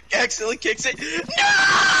later, accidentally kicks it. No!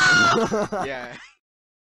 Yeah.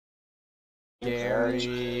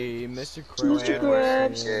 Gary, Mr. Mr.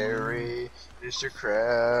 Krabs. Gary, Mr.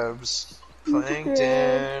 Krabs,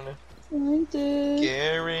 Plankton,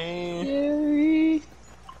 Gary.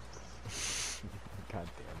 God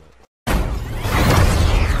damn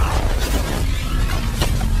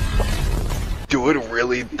it. Do it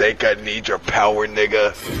really think I need your power,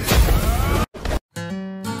 nigga?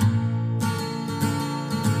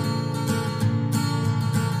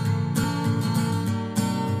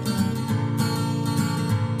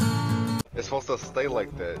 It's supposed to stay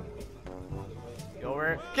like that. You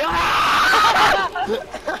over?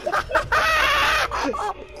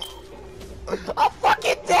 I'm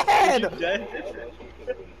fucking dead!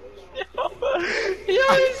 Yo,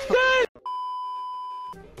 he's dead!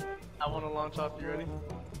 I want to launch off. You ready?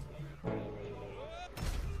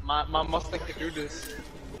 My Mustang can do this.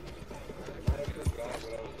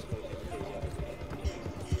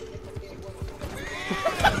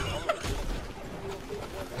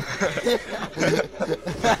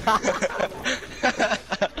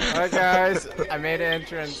 Alright guys, I made an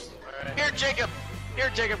entrance. Here, Jacob,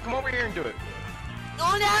 come over here and do it.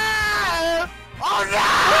 Oh no!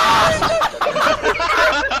 Oh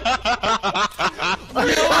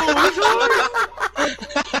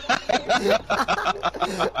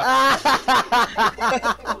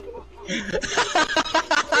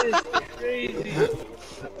Crazy.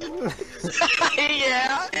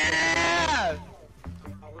 Yeah!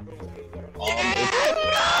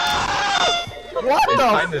 What the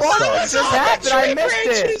fuck just happened? I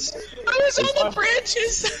missed it! I was on the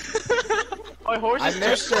branches! My horse I is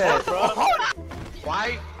missed it!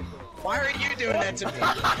 Why are you doing that to me?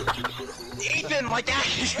 Ethan, like that!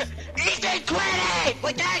 Ethan, quit it!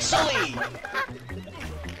 Like actually!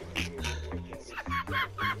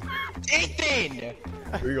 Ethan!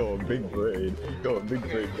 We going big brain. Going big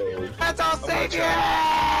brain mode. That's all savior!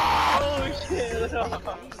 Oh shit!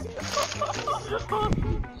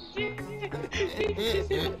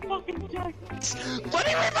 Let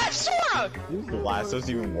me revive Sora! Does the lassos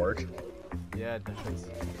even work? Yeah, it does.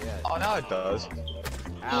 Yeah. Oh, now it does.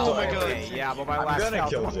 Ow, Oh my God. okay, yeah, but my I'm last gonna health-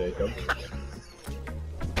 kill Jacob.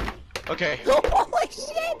 Okay. Holy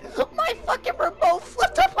shit! My fucking remote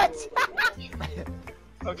flipped up my tank!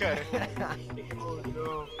 Okay.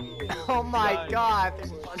 Oh my god!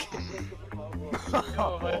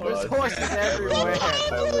 There's horses everywhere. I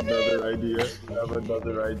have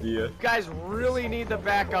another idea. You guys really need the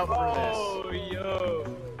backup for this. Oh yo!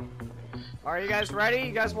 Are you guys ready?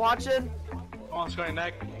 You guys watching? Come on, Sky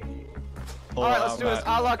Neck. Alright, let's do this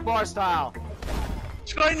Allah bar style.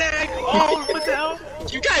 Sky Neck! Oh, what the hell?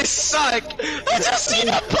 You guys suck! I just see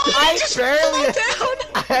the body I just barely- fall down!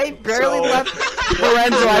 I barely left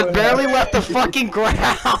Lorenzo, I barely left the fucking ground!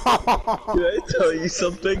 Can I tell you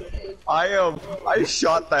something? I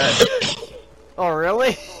shot that. Oh,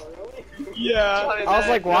 really? Yeah. I was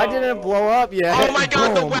like, why didn't it blow up yet? Oh my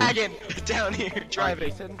god, the Boom. wagon! Down here, drive it.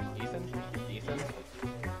 Ethan.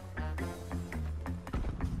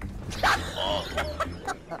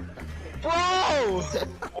 Bro!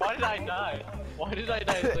 Why did I die? Why did I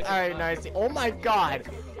die? Alright, nice. Oh my god!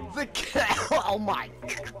 The oh my.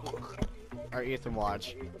 Alright, Ethan,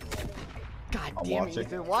 watch. God damn it,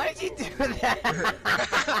 Ethan, why did you do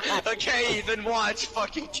that? Okay, Ethan, watch.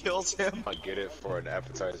 Fucking kills him. I get it for an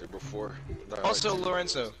appetizer before. Also,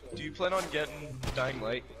 Lorenzo, do you plan on getting Dying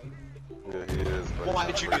Light? Yeah, he is. But Why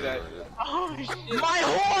did you do that? Oh shit! My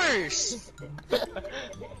horse!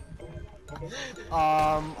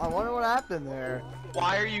 I wonder what happened there.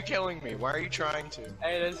 Why are you killing me? Why are you trying to?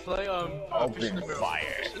 Hey, let's play Fish in the Barrel.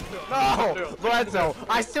 Fire. No! Lorenzo!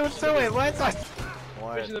 I still do it! Lorenzo!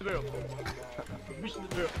 Fish in the Barrel. Fish in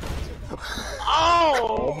the Barrel.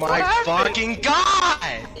 Oh my fucking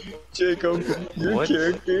god! Jacob, your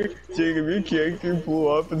character blew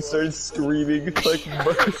up and started screaming like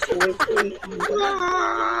mercilessly.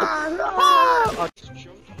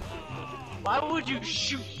 Why would you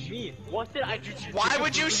shoot me? What did I do to you? Why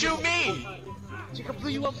would you shoot me? Jacob blew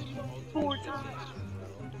you up 4 times.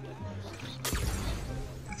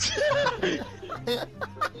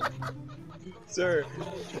 Sir,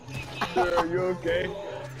 are you okay?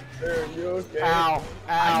 Sir, are you okay? Ow!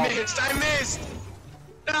 I Ow! missed! I missed!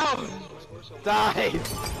 No! Die!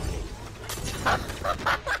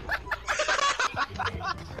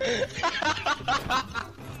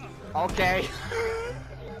 Okay.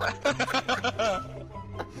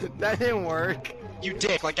 That didn't work. You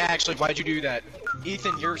dick, like actually, why'd you do that?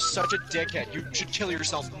 Ethan, you're such a dickhead. You should kill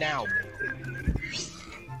yourself now.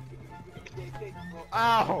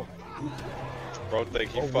 Ow! Bro,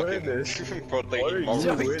 think he Awareness. fucking. Bro, think What he are you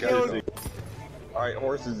already got doing? it. Alright,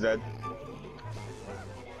 horse is dead.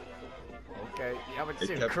 Okay, you haven't It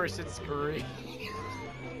seen kept- Christian scream.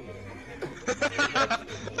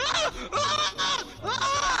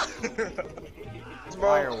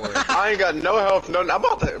 Fireworks. I ain't got no health, no. I'm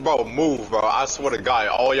about to, bro, move, bro. I swear to God,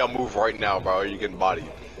 all y'all move right now, bro. Or you getting bodied.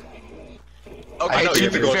 I Okay, know to you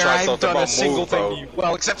be to go fair, try I haven't something done a about single move, thing bro. to you.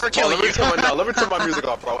 Well, except for Oh, killing you. let me turn my music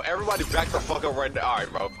off, bro. Everybody back the fuck up right now. Alright,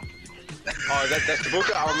 bro. Oh, that's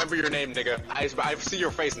Tabuka. I remember your name, nigga. I see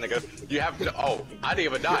your face, nigga. You have to. Oh, I didn't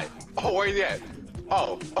even die. Oh, where you at?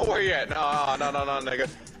 Oh, where you at? No, nigga.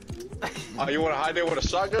 Oh, you wanna hide there with a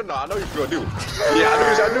shotgun? No, I know you're gonna do.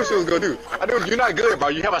 Yeah, I knew she was gonna do. I knew you're not good, bro.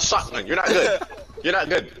 You have a shotgun. You're not good. You're not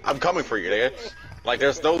good. I'm coming for you, nigga. Like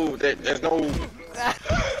there's no.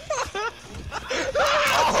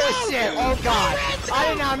 Oh shit! Oh god! I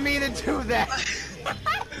did not mean to do that!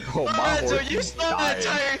 Oh, my So horse you is stole the dying.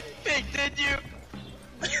 entire thing, did you?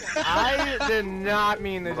 I did not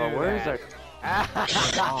mean to do that.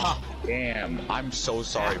 Ow! Damn, I'm so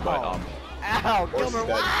sorry, but Ow! Gilbert, dead.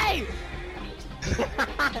 why?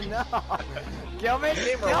 No! Gilbert,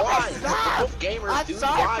 why? stop! Both gamers I'm do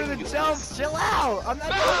sorry why for the you do jumps, chill out! I'm not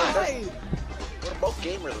doing right! We're both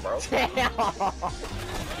gamers, bro. Damn!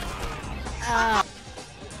 Ow!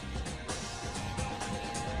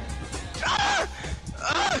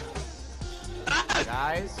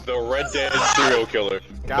 Guys? The Red Dead serial killer.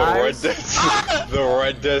 Guys? The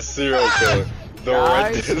Red Dead serial killer. The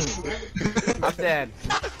Red Guys? Dead. I'm dead.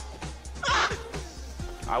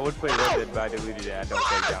 I would play Red Dead, but I deleted it. I don't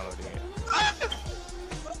play downloading it.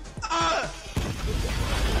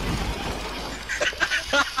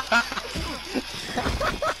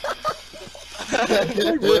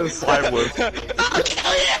 where the slime was. That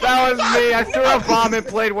was me. I threw a bomb and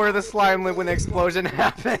played Where the Slime Lived when the explosion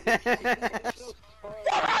happened.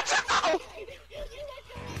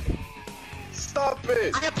 Stop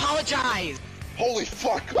it! I apologize. Holy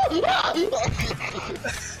fuck!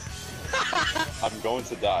 I'm going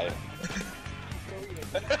to die.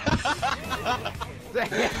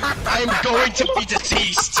 I'm going to be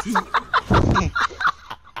deceased.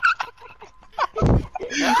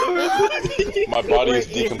 My body is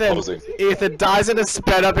decomposing. Ethan dies in a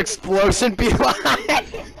sped up explosion behind.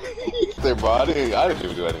 Their body? I didn't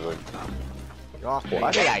even do anything. What?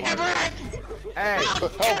 Hey, hey, back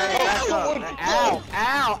up. Ow,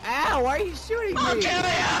 ow, ow, why are you shooting me? I'm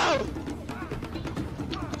killing you!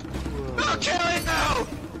 I'm killing you!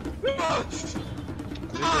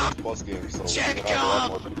 Plus game, so Jacob!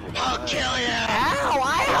 I'll kill you! Ow,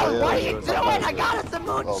 ow, what are you doing? I got us the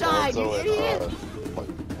Oh, moonshine, you idiot.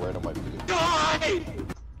 Where am I? Die!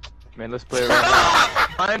 Man, let's play right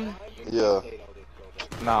now. I'm Yeah.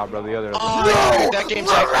 Nah, bro, the other. Oh, no! That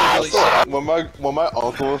game's actually really sad. When my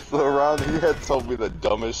uncle was still around, he had told me the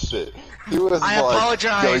dumbest shit. He was I like,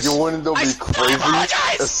 apologize. "Yo, you wouldn't be crazy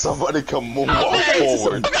if somebody come move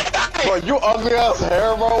forward." Bro, you ugly ass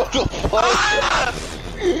hair, bro. What the fuck?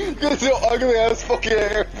 Get your ugly ass fucking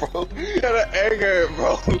hair, bro. You got an egg hair,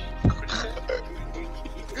 bro.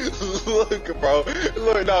 Look, bro.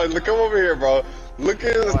 Look, no, come over here, bro. Look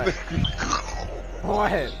at this.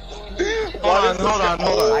 What? Hold on.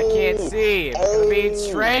 I can't see. I'm being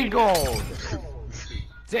strangled.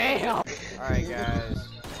 Damn. Alright, guys.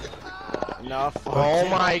 Enough. Oh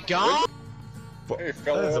my god. Hey,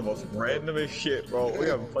 fella, that's the most randomest shit, bro. We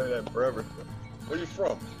haven't played that forever. Where you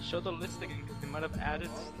from? Show the list again, because they might have added.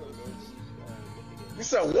 You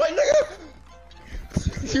said what, nigga?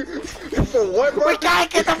 You said what, bro? We gotta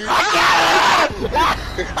get the fuck out of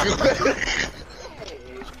here!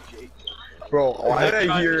 Bro, why did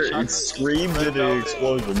I hear screams and an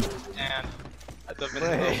explosion? And at the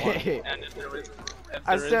vanilla one, Wait. and if there is,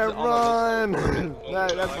 I said run!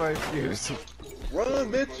 That's my excuse.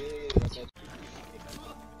 Run, bitch!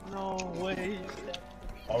 no way.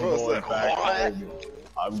 I'm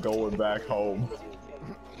going back home.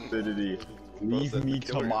 Infinity, leave me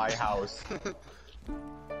to my house.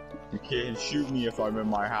 You can't shoot me if I'm in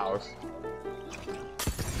my house.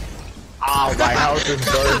 Ow, my house is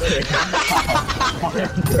burning.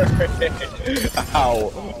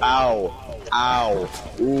 Ow.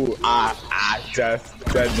 Ooh, death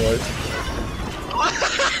noise.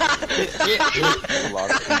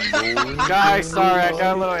 Guys, sorry, I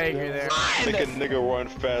got a little angry there. Make a nigga run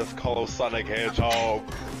fast, call him Sonic Hedgehog.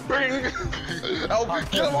 Bring! Oh,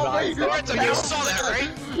 get him away! You saw that,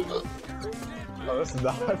 right? I'm just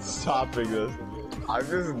not stopping this. I'm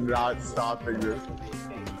just not stopping this.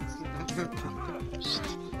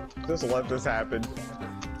 Just let this happen.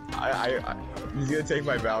 He's gonna take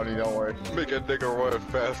my bounty, don't worry. Make a nigga run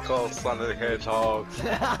fast, call him Sonic Hedgehog.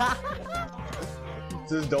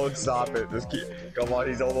 Just don't stop it. Just keep. Come on,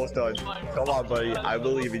 he's almost done. Come on, buddy. I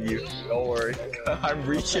believe in you. Don't worry. I'm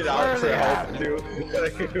reaching out for help, dude.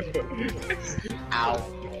 Ow.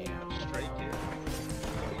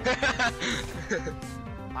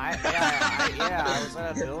 I was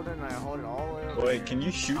at a building and I hold it all the way over. Wait, can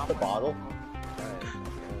you shoot the bottle?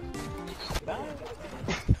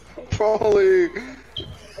 Probably.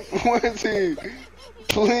 Wendy,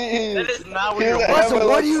 please. That is not what you're Listen, what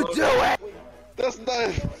are you doing? That's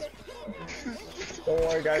not. Don't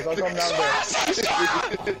worry, guys. I'll come down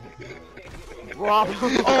there. Rob.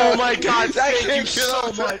 Oh my god, thank you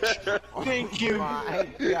so much. Thank you. My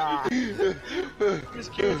god.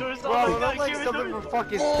 Just give it to us. Bro, that's like something from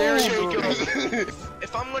fucking scary movie.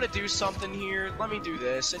 If I'm gonna do something here, let me do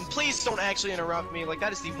this. And please don't actually interrupt me. Like,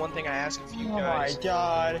 that is the one thing I ask of you guys. Oh my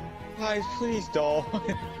god. Guys, please don't.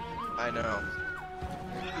 I know.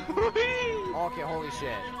 Okay, holy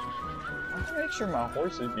shit. I have to make sure my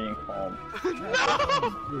horse is being calm.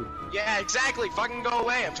 No! Yeah, exactly. Fucking go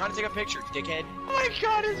away. I'm trying to take a picture, dickhead. Oh my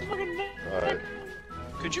god, it's fucking. Alright.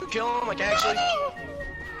 Could you kill him? Like, actually?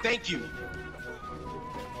 Thank you.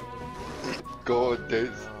 Go on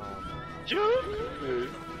dates. Dude.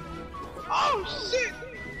 Oh, shit!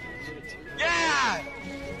 Yeah!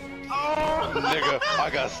 Oh! Nigga, I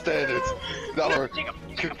got standards. Dollar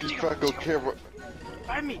cookie back on camera.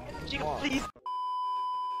 Find me. Jacob, please.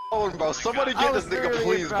 Oh, bro, somebody get this nigga,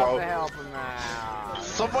 please, bro.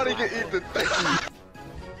 Somebody get Ethan, thank you.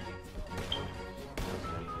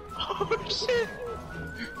 Oh, shit!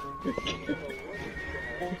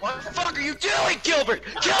 What the fuck are you doing, Gilbert?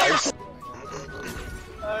 Kill yourself!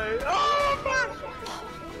 Oh man!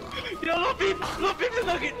 Yo, little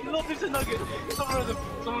pizza nugget! Someone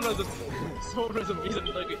has a pizza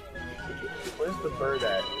nugget. Where's the bird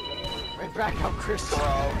at? Right back up, Chris.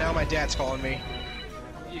 Bro, now my dad's calling me.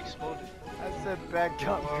 He exploded. I said back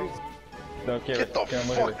up, Chris. No, Get the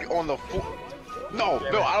fuck on the floor. No,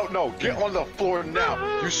 I don't know. Get on the floor now.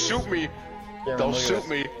 You shoot me. Don't shoot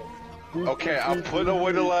me. Okay, I'll put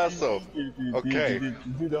away the lasso. Okay.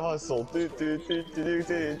 Do the hustle. Hey,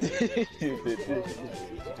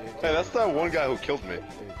 that's that one guy who killed me.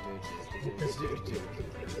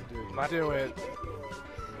 Do it.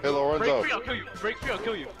 Hey, Lorenzo. Break free, I'll kill you. Break free, I'll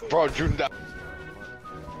kill you. Bro, you not.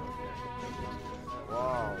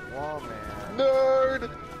 Whoa, man. Nerd!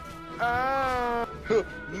 Ah!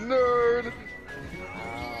 Nerd!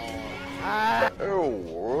 Oh,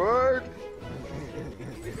 what?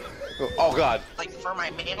 Oh god. Like for my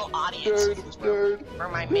male audience. Nerd. For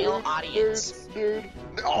my male audience. Nerd.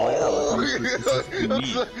 Oh! I'm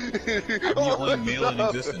the only male in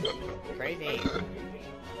existence. Crazy.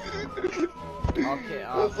 Okay,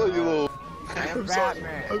 That's like you little. I am I'm sorry.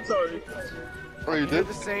 Batman. I'm sorry. Oh, you I'm here did?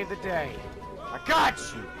 to save the day. I got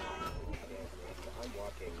you.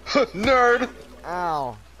 Nerd!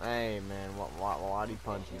 Ow. Hey man, why do you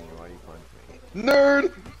punch me? Why do you punch me?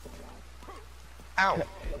 Nerd! Ow.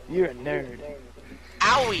 You're a nerd.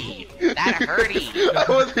 Owie! That hurty! I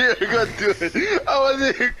wasn't even gonna do it. I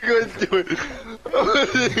wasn't even gonna do it. I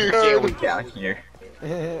wasn't even Get gonna down here.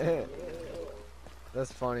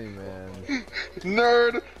 That's funny, man.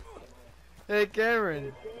 Nerd! Hey,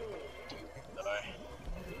 Cameron.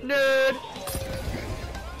 Nerd.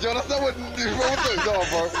 Yo, that's not what. No,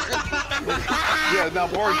 bro. Yeah, now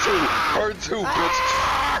part two,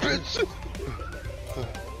 bitch.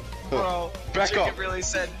 Bro, Back Jacob up. really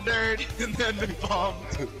said nerd and then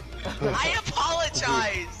bombed. I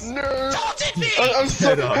apologize! Nerd! Assaulted me! I'm so.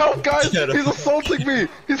 Shut up. Help, guys! Shut up. He's assaulting me!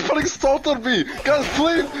 He's putting salt on me! Guys,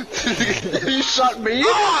 please! You shot me?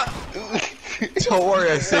 Don't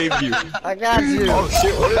worry, I saved you. I got you. Oh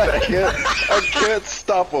shit, what is that? I can't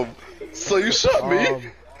stop him. So you shot me?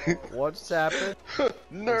 What's happened?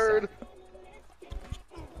 Nerd!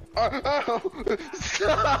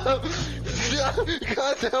 Stop!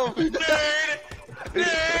 God help me! Nerd!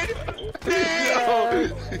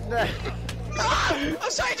 No.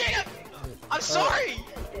 I'm sorry, Jacob! I'm sorry!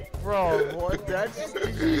 Bro, what? That's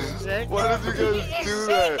sick. Why did you guys do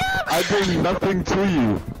that? I did nothing to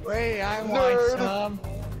you. Wait, I want Nerd. some.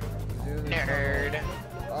 Nerd.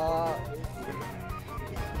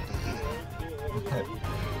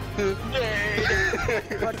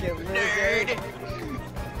 Fucking lizard.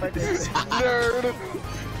 Nerd!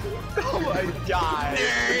 Oh my god!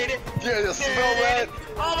 Nerd! Yeah, you smell that?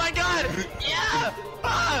 Oh my god! Yeah!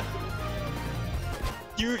 Ah!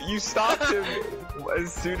 You stopped him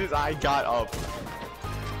as soon as I got up.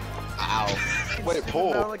 Ow. Wait, Sound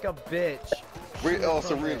pull. like a bitch.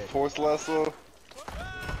 Also reinforce lasso.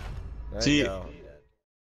 There See- you go.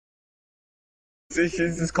 This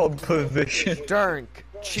is called position. Dunk.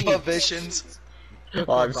 Cheat. Provisions.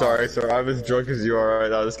 Oh, I'm sorry, sir. I'm as drunk as you are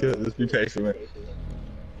right now. Just be patient with me.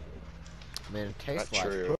 Man, it tastes Not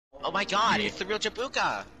like. true. Oh my god, it's the real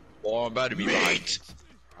Jabuka! Oh, I'm about to be mate.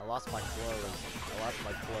 I lost my clothes.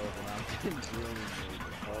 And I'm getting really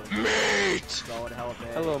Mate! So in hell,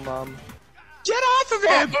 man. Hello, Mom. Get off of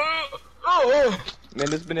him! Oh! Man,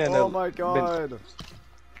 this banana. Oh my god.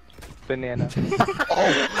 Banana.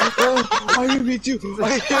 I hit me too.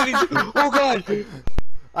 I hit me too. Oh god.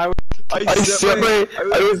 I was.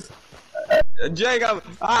 Jacob.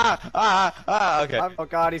 Okay. Oh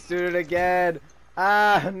god, he's doing it again.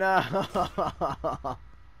 Ah, no.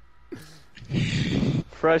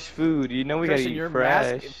 Fresh food. You know we gotta Christian, eat your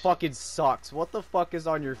fresh. mask fucking sucks. What the fuck is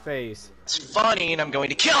on your face? It's funny and I'm going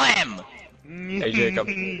to kill him! Hey, Jacob.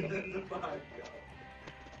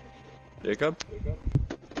 Jacob.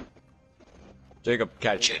 Jacob,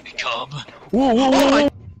 catch it. Jacob. Whoa, whoa, whoa.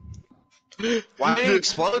 Why did it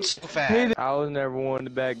explode so fast? I was never one to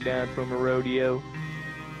back down from a rodeo.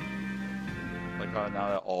 Like,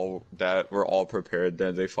 now that we're all prepared,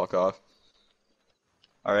 then they fuck off.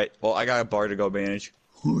 All right. Well, I got a bar to go manage.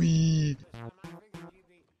 Hui.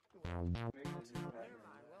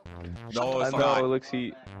 No, I it's know, not. look,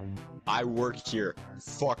 see, I work here.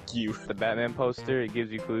 Fuck you. the Batman poster, it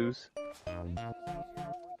gives you clues.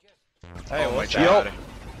 Hey, Oh my what's god. up?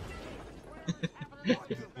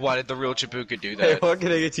 Why did the real Jabuka do Hey, that? what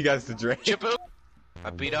can I get you guys to drink? Jabuka! I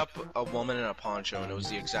beat up a woman in a poncho and it was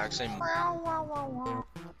the exact same.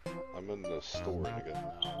 I'm in the store, nigga.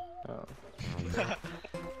 Oh.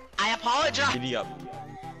 I apologize! Giddy up.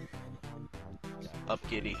 Up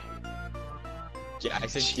giddy. Yeah, I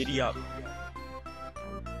said giddy up.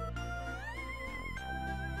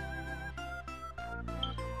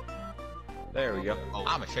 There we go. Oh,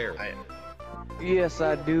 I'm a sheriff. Yes,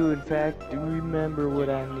 I do, in fact, remember what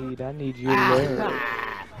I need. I need your love.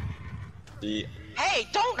 Yeah. Hey,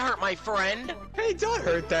 don't hurt my friend! Hey, don't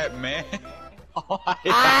hurt that man.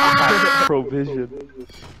 Provision.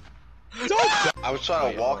 I was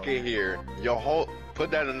trying to walk in here. Yo,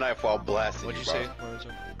 put down the knife while blasting. What'd you bro. say?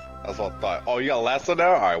 That's what I thought. Oh, you got a lasso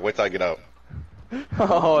now? Alright, wait till I get up.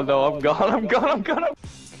 Oh no, I'm gone.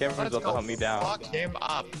 Cameron's about to hunt me down. Fuck him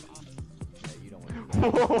up.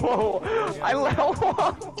 Whoa, I let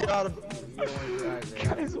Got him.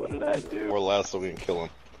 Guys, what did I do? Or lasso, we can kill him.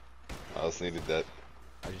 I just needed that.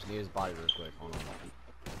 I just need his body real quick. Hold on.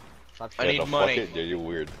 Stop I Yeah, need no, money. Fuck it. Yeah, you're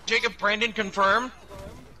weird. Jacob Brandon confirmed?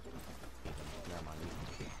 Never mind.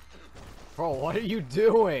 Bro, what are you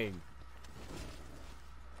doing?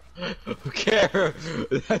 Who cares?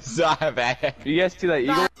 That's not bad. You guys see that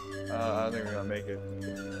eagle? I don't think we're gonna make it.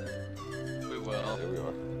 We will. There we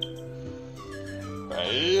are.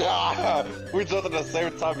 Yeah! We jumped at the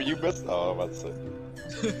same time and you missed. Oh, I'm about to say.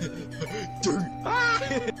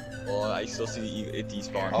 Oh, I still see the U.L.T.I.M.A.T.E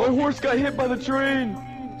spawn. My horse got hit by the train!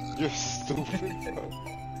 You're stupid,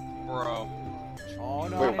 Bro. Oh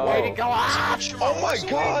no, Wait, way to go! Ah! Oh my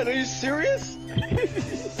god, are you serious?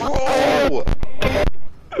 Bro!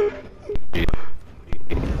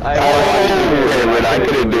 I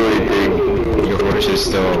couldn't do anything. Your horse is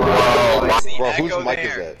still. Bro, whose mic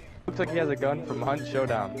is that? Looks like he has a gun from Hunt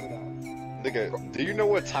Showdown. Nigga, do you know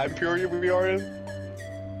what time period we are in?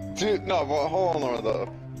 Dude, no, but hold on though.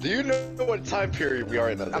 Do you know what time period we are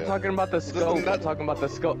in? I'm talking about the scope. I'm talking about the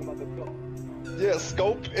scope. Yeah,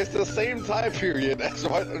 scope. It's the same time period. That's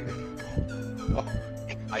what. Oh,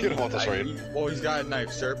 get him off the train. Oh, he's got a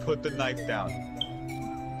knife, sir. Put the knife down.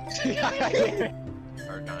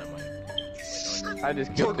 Or dynamite. I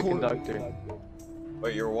just killed the conductor.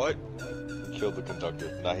 Wait, you're what? Killed the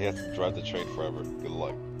conductor. Now he has to drive the train forever. Good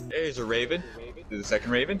luck. Hey, there's a raven. There's a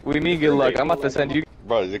second raven. What do you mean good luck? I'm about to send you.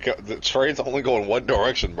 Bro, the train's only going one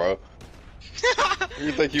direction, bro. Who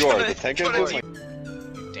you think you are? The tank engine?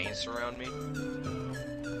 You dance around me.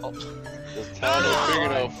 Oh. This town is big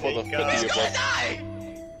enough for the 50 of us.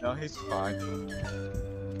 No, he's fine.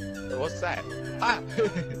 Hey, what's that? Ah!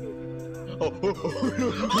 Oh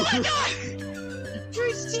my god!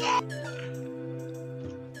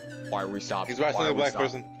 Why are we stopped? He's wrestling a black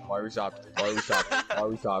person. Why are we stopped? Why are we stopped? Why are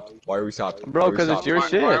we stopped? Why are we stopped? Bro, because it's your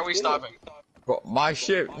shit. Why are we stopping? Bro, my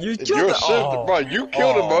shit. You It's killed your the- shit, oh. bro. You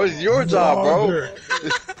killed him, bro. It's your job, bro.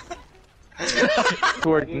 You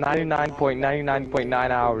worked 99.99.9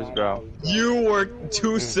 hours, bro. You worked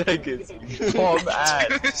 2 seconds. Dumb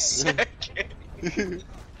ass. 2 seconds.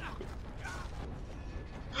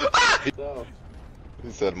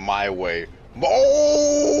 He said my way.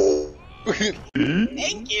 Oh!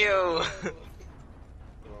 Thank you.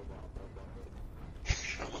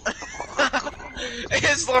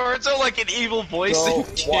 Is Lorenzo like an evil voice in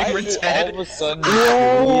Cameron's head? All of a sudden?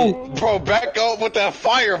 No! Bro, back up with that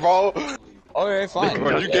fire, bro. Okay, fine.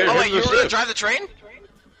 Bro, you gave Oh him wait, you the were gonna shit. drive the train?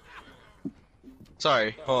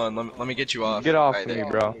 Sorry, hold on, let me get you off. Get off Right me, there.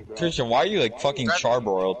 bro. Christian, why are you like fucking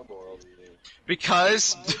charbroiled?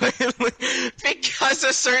 Because because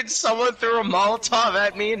a certain someone threw a Molotov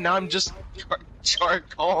at me and now I'm just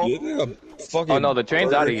charcoal. You're like a fucking. Oh no, the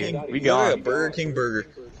train's Burger out of here. King- We you're like a gone. Burger King burger.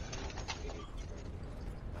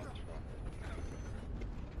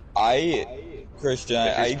 Christian,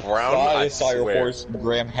 If I he's brown, thought I I saw your swear. horse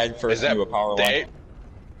ram headfirst Is that into a power day? line.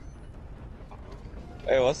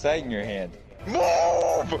 Hey, what's that in your hand? Move!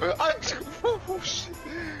 Oh, shit.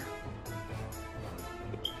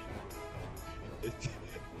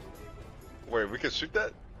 Wait, we can shoot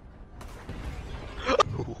that?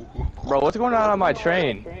 Bro, what's going on my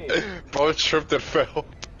train? Bro tripped and fell.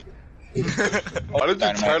 Why did you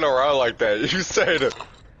Dynamite. turn around like that? You said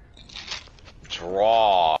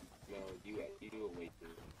draw.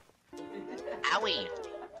 Owie.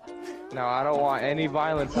 No, I don't want any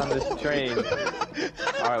violence on this train.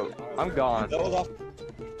 Alright, I'm gone. That was off.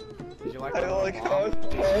 Did you like I that? like how it's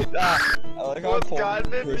pulled. I like how What's it's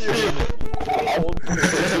gotten into you?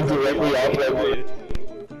 directly off that way.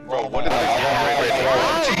 Bro, what did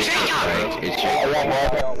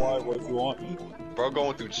What you want? Bro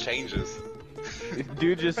going through changes.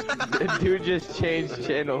 Dude just changed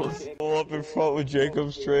channels. Pull up in front with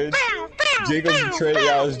Jacob's train. Jacob's train.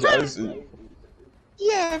 Yeah, I was.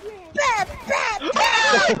 Yeah.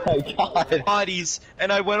 Oh my god. Bodies,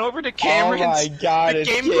 and I went over to Cameron's. Oh my god, the it's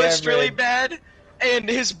game glitched really Cameron. bad, and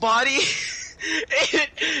his body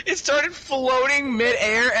it started floating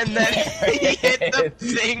mid-air, and then he hit the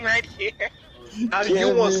thing right here. Now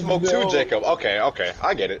you want smoke too, Jacob? Okay,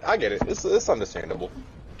 I get it. It's understandable.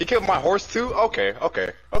 He killed my horse too? Okay.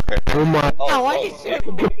 Oh my. Oh, why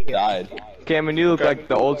you Died. Cameron, you look like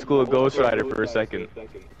the old school Ghost Rider for a second.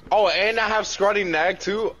 Oh, and I have Scrotty Nag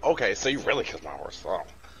too? Okay, so you really killed my horse. Oh.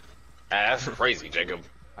 That's crazy, Jacob.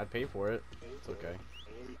 I'd pay for it. It's okay.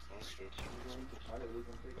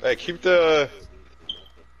 Hey, keep the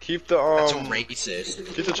That's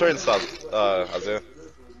racist. keep the train stopped, Isaiah.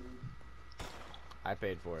 I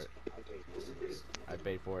paid for it. I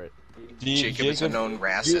paid for it. Jacob is a known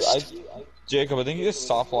racist. Jacob, I think you just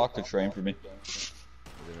soft locked the train for me. What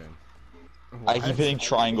do you mean? I keep hitting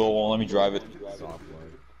triangle, won't let me drive it. Soft load.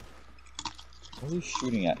 What are you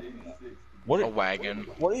shooting at? What A are, wagon.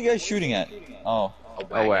 what are you guys shooting at? Oh,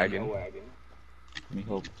 A wagon. let me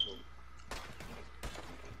hope.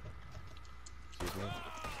 Excuse me.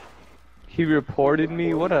 He reported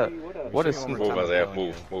me? What a Move, Isaiah.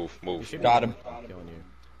 Move. You should Got be him. killing you.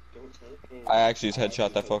 I actually just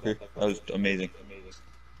headshot that fucker. That was amazing.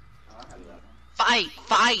 Fight!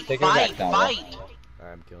 Fight! Take her Fight! back now, Fight!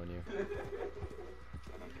 Alright, I'm killing you.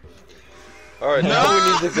 Alright, now we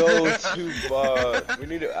need to go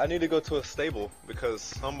to, I need to go to a stable because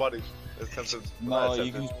somebody is tempted. No,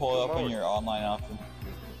 you can just pull it up on your online option.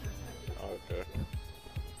 Okay.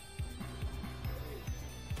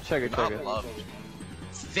 Check it, check it. Loved.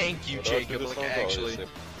 Thank you, Jacob. Like, actually.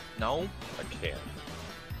 No? I can't.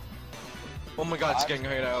 Oh my god, it's getting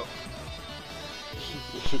hurt out. I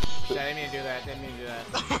didn't mean to do that, didn't mean to do that.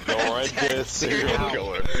 The Red Dead serial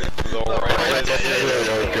killer. The Red Dead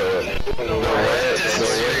serial killer. The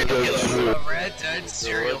Red Dead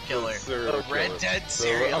serial killer. The Red Dead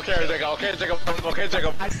serial killer. Okay,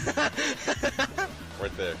 Jacob.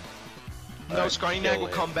 Right there. No, Scrawny Nag will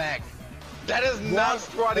come back. That is not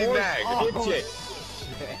Scrawny Nag.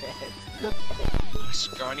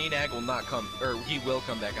 Scrawny Nag will not come, or he will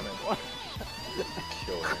come back. I mean,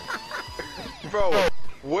 Kill him. Bro,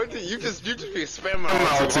 what did you just be spamming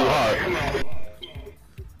out too hard?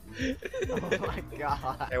 Oh my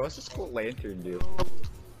god. Hey, what's this cool lantern do?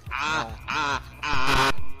 Calm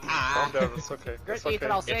down, it's okay. It's okay.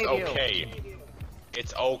 Ethan, I'll save you.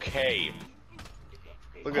 It's okay.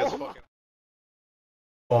 Look at this fucking.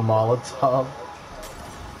 Oh, Molotov.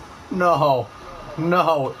 No.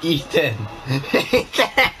 No, Ethan.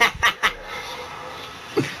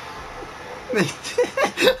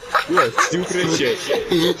 You are stupid as shit. Get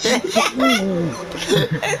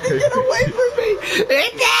away from me!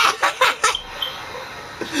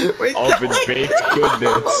 Oven baked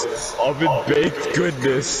goodness. Oven baked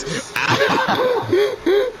goodness.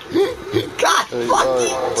 God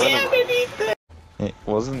fucking damn it, Ethan! Hey,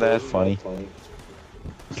 wasn't that funny?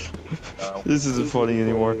 This isn't funny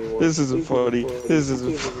anymore. This isn't funny. This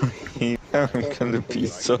isn't funny. I'm gonna be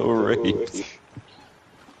so raped.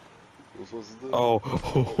 Oh,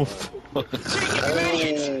 fuck.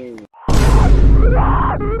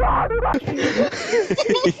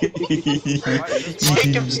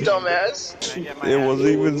 Jacob's dumbass. It wasn't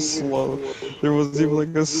even slow. There wasn't even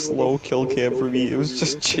like a slow kill cam for me. It was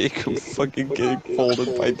just Jacob fucking getting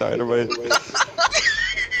folded by dynamite.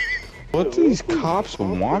 What do these cops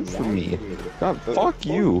want from me? God, fuck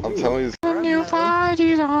you. I'm telling you. That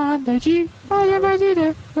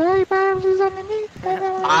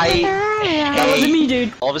wasn't me,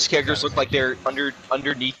 dude. All of his characters look like they're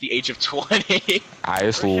underneath the age of 20. I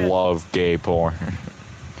just love gay porn.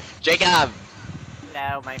 Jacob!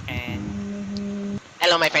 Hello, my friend.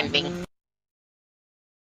 Hello, my friend Bing.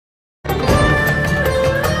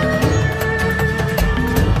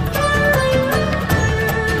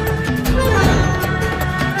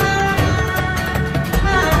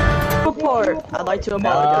 I'd like to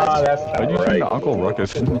apologize. What do you think of Uncle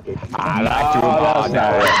Ruckus? I'd like to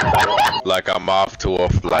apologize. Like I'm off to a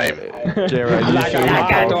flame. Jared, you should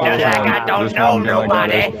I don't know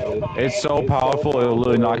nobody. It's so powerful, it'll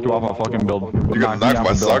literally knock you off a fucking building. You're gonna knock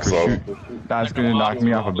my socks off. That's gonna knock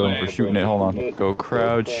me off a building for shooting it. Hold on. Go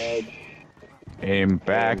crouch. Aim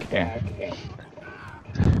back and.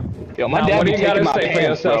 Yo, my dad be taking my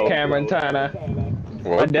pants, bro. Cameron Tanner.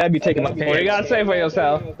 What? My dad be taking my pants. What you gotta say for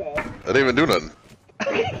yourself? I didn't even do nothing.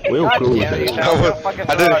 We'll cool with it.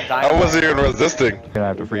 I wasn't even resisting. You're gonna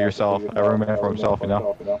have to free yourself. Every man for himself, you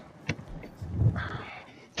know?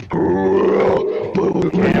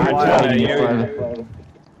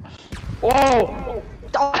 Whoa!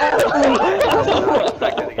 That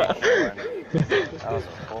was a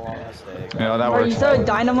full-on mistake. Yeah, that Or you works. throw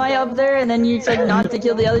dynamite up there and then you said not to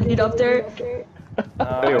kill the other dude up there.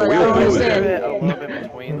 I don't put understand. it a little bit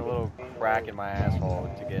between the little crack in my asshole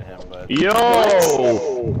to get him, but... Yo!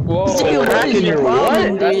 Whoa! Dude, Crack in your what?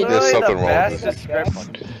 That's There's literally something the wrong best with this.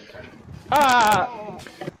 description. Ah!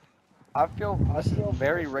 I feel this is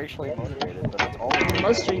very racially motivated, but it's all...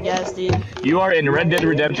 Mustard gas, dude. You are in Red Dead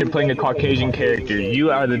Redemption playing a Caucasian character.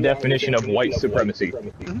 You are the definition of white supremacy.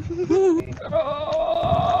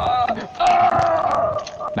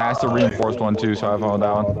 That's the reinforced one too, so I found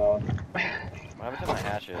that one. What happened to my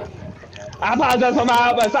hatchet? I apologize for my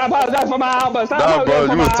outburst. I apologize for my outburst. Nah, bro,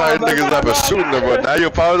 you was tired niggas that been shooting them, but now you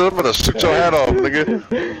apologize, I'm gonna shoot your head off, nigga.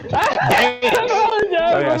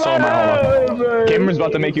 Oh yeah, I saw my hold on. Cameron's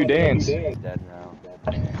about to make you dance. He's dead now.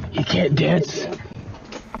 He can't dance.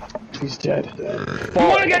 He's dead. You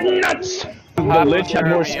wanna get nuts? The Lich had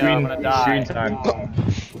more screen time.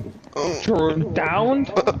 Turn down?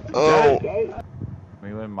 Oh.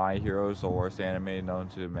 England, My Hero is the worst anime known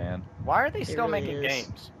to man. Why are they still really making is.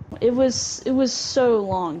 games? It was so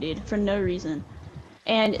long, dude, for no reason.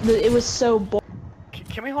 And it was so boring.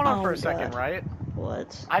 Can we hold on for a Oh, second, God. right?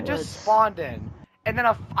 What? I just spawned in, and then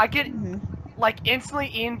I get, like, instantly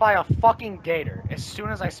eaten by a fucking gator as soon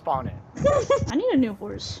as I spawn in. I need a new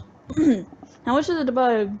horse. How much is it to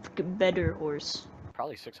buy a better horse?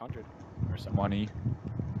 Probably 600 or some Money.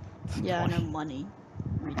 Yeah, no money.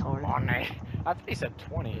 Retard. money. I thought he said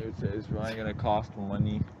 20. It's really gonna cost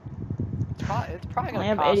money. It's probably I gonna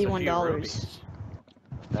have cost $81. a few rupees.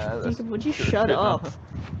 Jacob, would you shut up? It's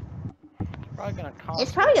probably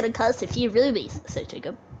gonna cost a few rubies, said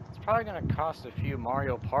Jacob. It's probably gonna cost a few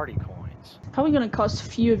Mario Party coins. Probably gonna cost a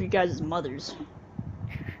few of you guys' mothers.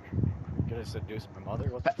 Gonna seduce my mother?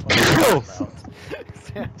 What the fuck are you talking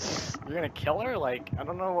about? You're gonna kill her? Like, I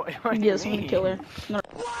don't know what you Yes, I'm mean. gonna kill her.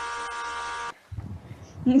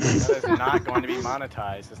 That is not going to be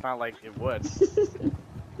monetized. It's not like it would.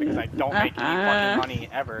 Because I don't make any fucking money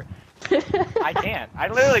ever. I can't. I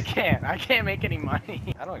literally can't. I can't make any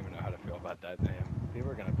money. I don't even know how to feel about that name.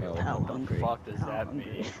 People are gonna be like, what the fuck does that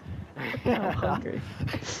mean? How hungry.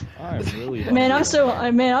 I'm really hungry. Man, I'm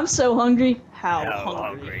so hungry. How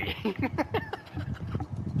hungry.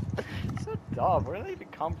 So dumb. Where did they even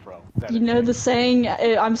come from? You know the saying,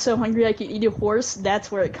 I'm so hungry I could eat a horse?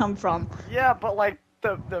 That's where it come from. Yeah, but like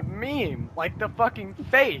the meme, like the fucking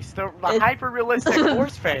face, the hyper-realistic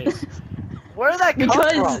horse face. Where did that come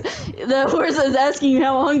from? Because the horse is asking you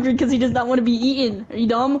how hungry because he does not want to be eaten. Are you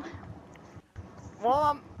dumb?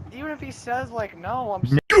 Well, even if he says like no, I'm.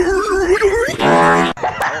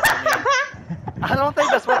 I don't think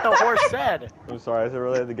that's what the horse said. I'm sorry, I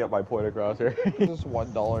really had to get my point across here. This is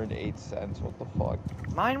 $1.08. What the fuck?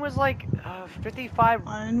 Mine was like 55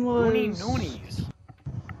 Mine was noonies.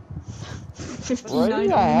 59. Right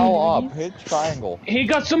the hell up, hit triangle. He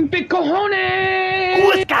got some big cojones!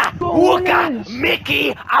 Wooka! Wooka!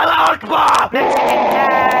 Mickey! Allah Akbar! Let's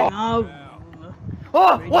get Oh.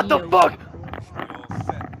 Oh, what the fuck?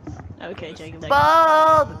 Okay, Jacob.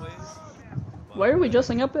 Bob! Where are we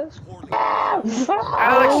dressing up as?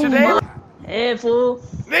 Alex, today. Hey, fool.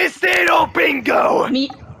 Mr. Bingo!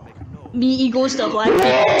 Me gusta black.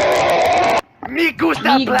 Me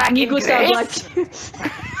gusta black Me and gusta black. grace.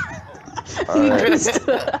 Me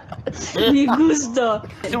gusta. Me gusta.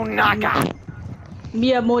 Sunaka.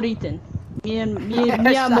 Mi amor Ethan. Mi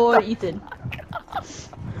amor Ethan.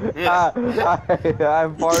 I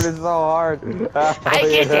farted so hard. I It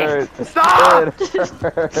get hurt. it. Stop! It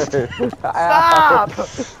hurt. Stop!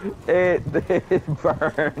 It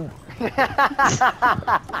burned.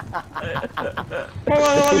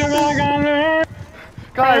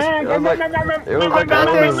 Guys, It was like one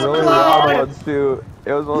of those really loud ones too.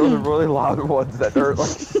 It was one of those really loud ones that hurt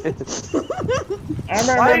like shit.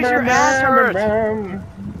 why is your ass hurt?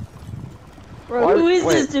 Bro, What? who is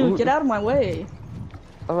Wait, this dude? who- Get out of my way.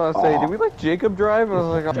 I was about to say, did we let Jacob drive? I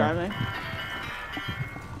was like, Driving.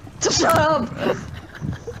 Shut up!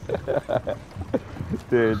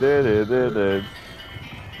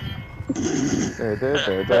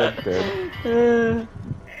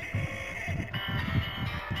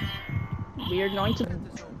 We are going to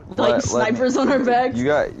like snipers on our backs. You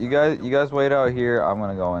guys wait out here. I'm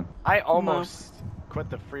gonna go in. I almost quit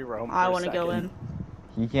the free roam. I want to go in.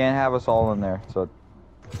 He can't have us all in there. So.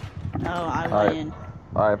 No, I All right. went in.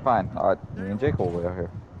 All right, fine. Me and Jacob will wait out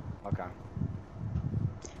here. Okay.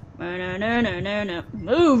 No.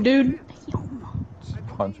 Move, dude. Just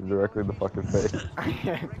punch him directly in the fucking face.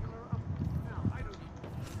 I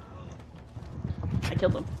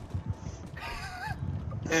killed him.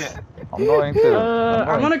 I'm going to.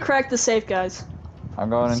 I'm gonna crack the safe, guys. I'm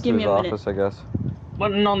going Just into give me his a minute. office, I guess.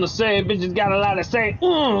 Button on the save, bitches got a lot to say.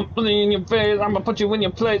 Put it in your face, I'ma put you in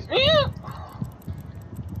your place.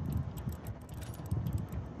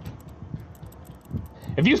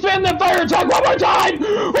 If you spam that fire attack one more time!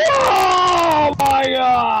 Oh my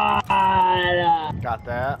god! Got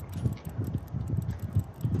that.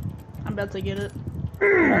 I'm about to get it.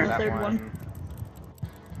 Alright, The that third one.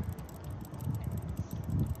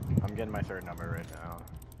 I'm getting my third number right now.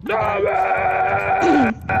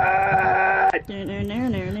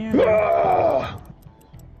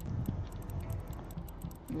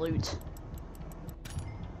 Loot.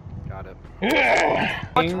 Got it.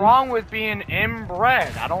 What's wrong with being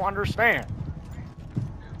inbred? I don't understand.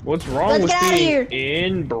 What's wrong Let's with get outta being here.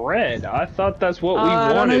 inbred? I thought that's what we wanted.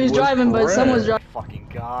 I don't know who's was driving, but bread. someone's driving. Fucking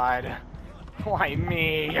god. Why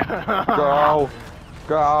me? Go!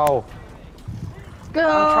 Go! Go!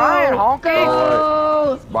 I'm trying, honky.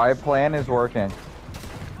 Go! My plan is working.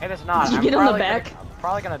 It is not. Did you I'm get on the probably back? Gonna, I'm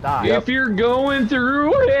probably gonna die. If you're going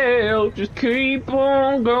through hell, just keep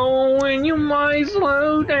on going. You might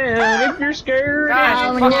slow down if you're scared. Guys,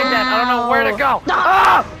 I'm fucking dead. I don't know where to go.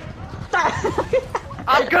 Ah!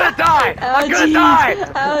 I'm gonna die. I'm gonna die.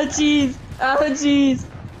 Oh jeez! Oh jeez!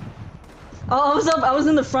 Oh, I was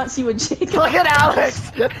in the front seat with Jacob. Look at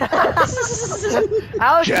Alex!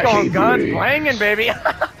 Alex is going guns blanging, baby.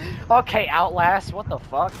 Okay, Outlast, what the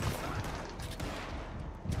fuck?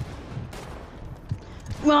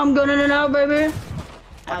 Well, I'm going in and out, baby. Okay,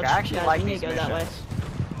 I actually like these missions. That way.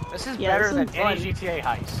 This is better than any GTA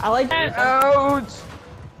heist. I like that.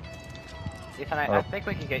 Ethan, I think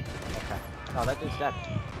we can get. Okay. No, that dude's dead.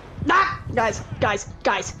 Ah! Guys.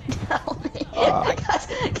 Help me. God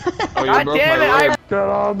damn it! Get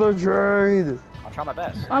on the train! I'll try my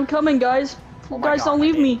best. I'm coming, guys. Oh guys, don't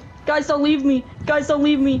leave me. Guys, don't leave me. Guys, don't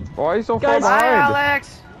leave me. Why are you so far Bye, behind?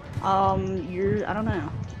 Alex! I don't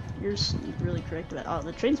know. You're really correct about. Oh,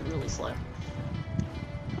 the train's really slow.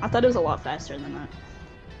 I thought it was a lot faster than that.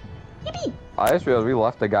 Yippee! I just realized we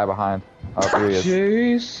left the guy behind. Oh, here he is.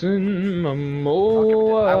 Jason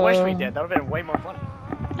Momoa. I wish we did. That would have been way more funny.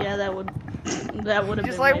 Yeah, that would have been.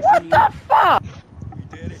 He's like, what the fuck?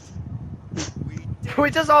 We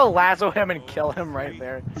just all lasso him and kill him right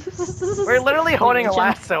there. We're literally holding a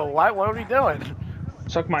lasso. What are we doing?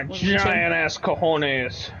 Suck my giant ass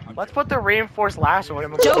cojones. Let's put the reinforced lasso in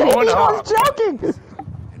him and blow him up. Joking.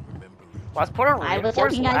 Let's put a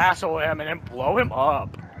reinforced lasso in him and then blow him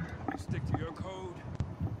up.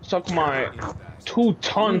 Suck my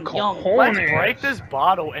 2-ton cojones. Let's break this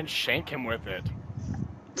bottle and shank him with it.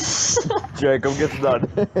 Jacob gets done.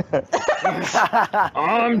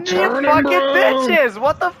 I'm turning, you fucking bro. bitches!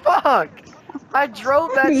 What the fuck? I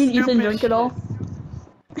drove that stupid Ethan, drink it all.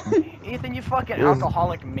 Ethan, you fucking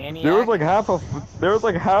alcoholic maniac. There was like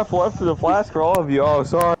half left in the flask for all of you. Oh,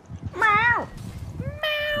 sorry. Meow.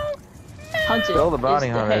 Hunt it. Kill the bounty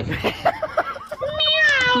hunters. Meow.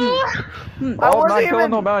 Oh, I'm not killing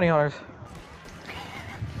no bounty hunters.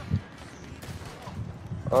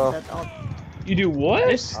 You do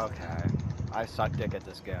what? Okay. I suck dick at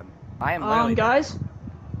this game. I am literally guys,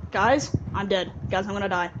 I'm dead. Guys, I'm gonna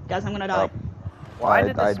die. Why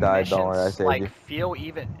did this died, don't worry, I saved like you. feel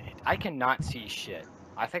even? I cannot see shit.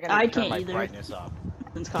 I think I need to turn my brightness up.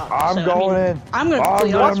 I'm going in. I'm gonna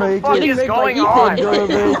what the fuck is going on? I'm gonna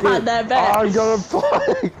make it. Not that bad. I'm gonna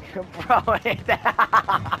play. Bro, ain't that?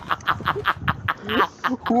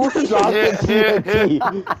 Who shot the TNT?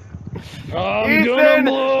 I'm Ethan, gonna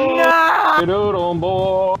blow. No! Doodle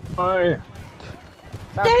boy.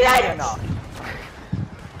 That's easy enough.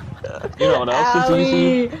 You know what else is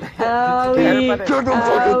easy? Owie. Get the fucking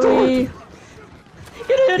Owie.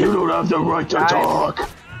 Get in. You don't have the right to talk.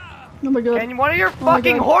 Oh my god. Can one of your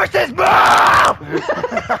fucking horses move?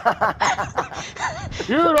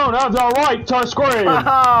 You don't have the right to scream.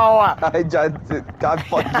 Oh. God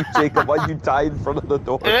fuck you, Jacob. Why'd you die in front of the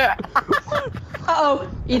door? Uh-oh,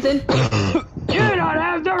 Ethan. You don't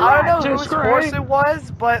have the I right don't know to whose scream. horse it was,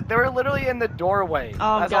 but they were literally in the doorway. As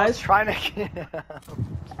I was guys. trying to get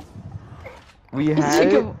We had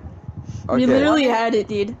Jacob, it? we literally had it,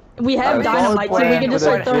 dude. We have dynamite, so we can just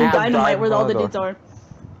like throw dynamite where all the dudes are.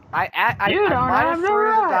 I You don't might have the threw the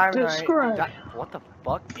right to dynamite. scream. What the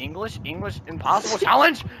fuck? English impossible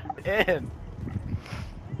challenge? In.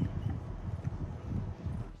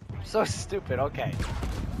 So stupid, okay.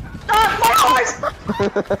 Ah, my horse!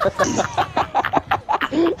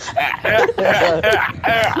 Who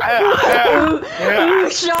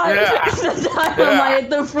shot the dynamite at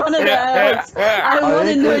the front of the house? I want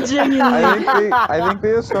to know genuinely. I think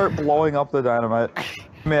they just start blowing up the dynamite.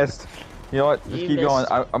 Missed. You know what? Just keep missed. going.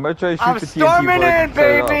 I'm gonna try to shoot I'm the TNT. storming in,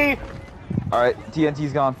 baby! Alright,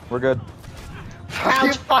 TNT's gone. We're good. Are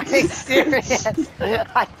you fucking serious?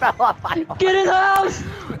 I fell off my horse. Get in the house!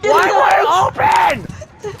 Why were it open?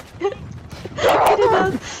 Get in the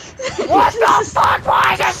house! What the fuck?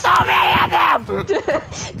 Why is there so many of them?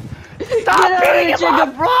 Stop beating him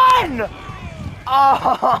up! Run!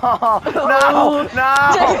 Oh, no!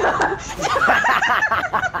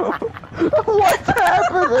 What's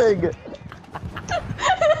happening?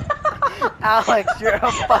 Alex, you're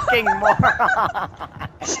a fucking moron.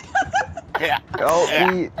 Oh,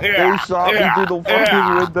 they shot me through the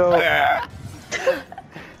fucking window.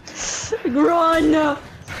 Run!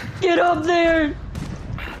 Get up there!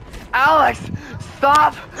 Alex,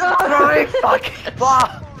 stop throwing fucking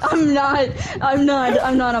bombs! I'm not.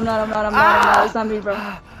 It's not me, bro.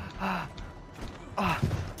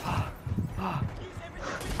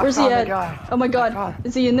 Where's he at? Oh my god.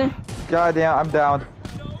 Is he in there? Goddamn, I'm down.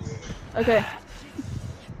 Okay.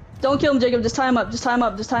 Don't kill him, Jacob. Just tie him up.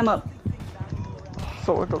 Someone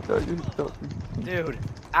come down. Dude,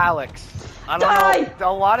 Alex. I Die! don't know.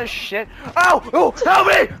 A lot of shit. Oh! Oh! Help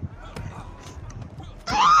me!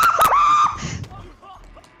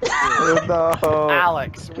 No.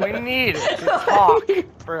 Alex, we need to talk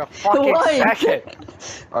for a fucking What? second.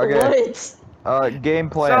 Okay. What? Game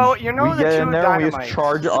plan. So, you know we the get in two there, we just dynamites.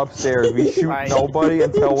 charge upstairs. We shoot Right. nobody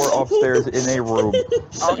until we're upstairs in a room.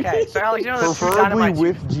 Okay, so Alex, you know the two Preferably dynamites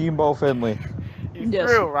with Jimbo Finley. you Yes.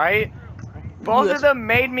 threw, right? Both Yes. of them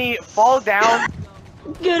made me fall down.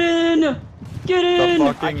 Get in! Get in! The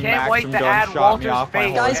I fucking can't wait Maxim to gun add shot me Walter's off my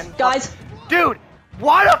face. horse. and Guys, Dude,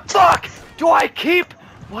 why the fuck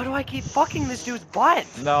why do I keep fucking this dude's butt?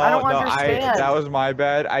 No, I don't understand. that was my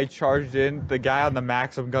bad. I charged in. The guy on the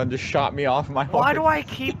Maxim gun just shot me off my horse. Why do I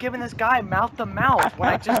keep giving this guy mouth to mouth when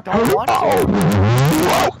I just don't want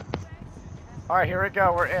to? Alright, here we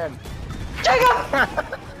go. We're in.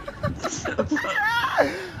 Jacob!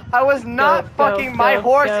 I was not fucking. My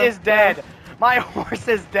horse is dead. My horse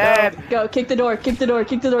is dead. Go, kick the door, kick the door,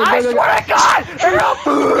 kick the door. I Go, swear to God!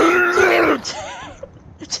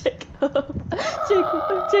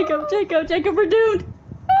 Jacob, we're doomed.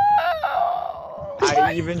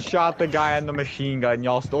 I even shot the guy on the machine gun.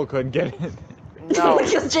 Y'all still couldn't get it. No.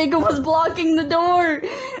 Because Jacob was blocking the door.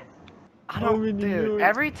 I don't, dude.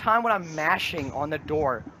 Every time when I'm mashing on the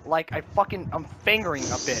door, like I'm fingering a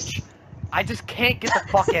bitch. I just can't get the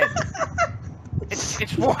fuck in.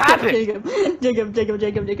 It's what happened.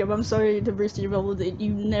 Jacob, I'm sorry to burst your bubble that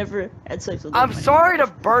you never had sex with. I'm sorry to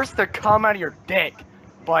burst the cum out of your dick,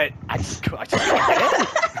 but I just can't get it.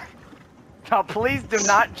 No, please do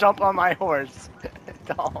not jump on my horse.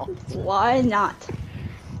 Don't. Why not?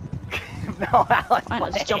 No, Alex. Why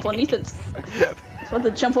not just jump on Ethan's? That's what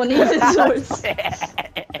the jump on Ethan's horse.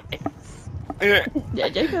 Yeah,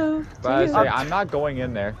 Jacob. But I say, I'm not going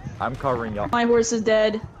in there. I'm covering y'all. My horse is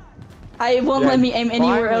dead. It won't let me aim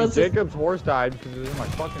anywhere finally, else. Jacob's horse died because it was in my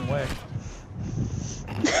fucking way.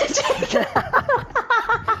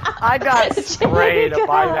 I got sprayed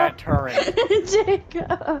by that turret.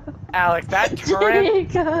 Jacob. Alex, that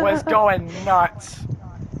turret was going nuts.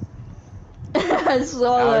 I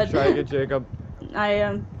saw Alex, it. try to get Jacob. I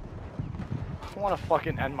am. I want to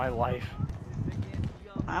fucking end my life.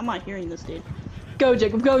 I'm not hearing this, dude. Go,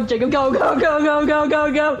 Jacob. Go, Jacob. Go, go, go, go, go,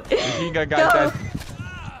 go, go. Machine gun guy dead.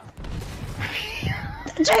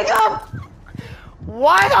 Jacob!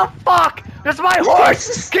 Why the fuck does my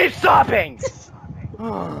horse keep stopping?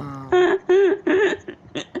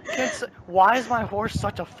 Why is my horse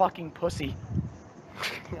such a fucking pussy?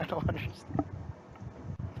 I don't understand.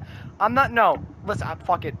 I'm not. No, listen.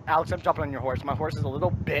 Fuck it, Alex. I'm jumping on your horse. My horse is a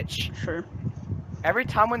little bitch. Sure. Every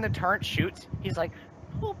time when the turret shoots, he's like,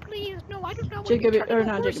 "Oh please, no, I don't know." Jacob, or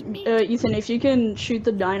not Jacob. Ethan, if you can shoot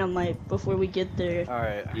the dynamite before we get there. All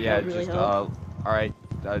right. Yeah, really just help. all right.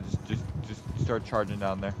 Just start charging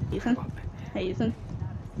down there. Ethan. Hey, Ethan.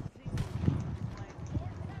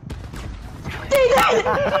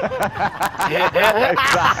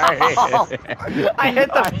 Sorry. I hit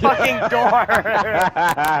the fucking door.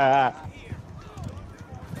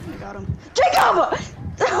 I got him. Jacob!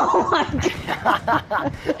 Oh my god.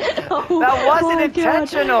 That wasn't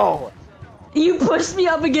intentional. God. You pushed me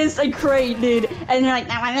up against a crate, dude, and you're like,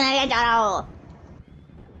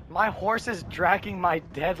 my horse is dragging my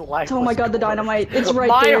dead life. oh my god, the dynamite. It's right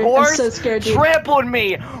my there. My horse I'm so scared, dude. trampled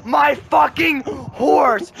me. My fucking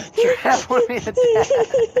horse trampled me to death.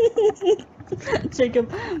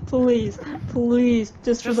 Jacob, please,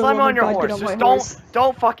 just for the let me love on of your God, horse. get on my Just horse.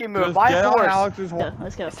 don't fucking move. Just My get horse. on Alex's horse.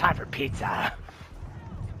 Let's go. It's time for pizza.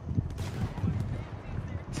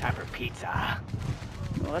 It's time for pizza.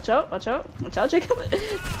 Watch out, Jacob.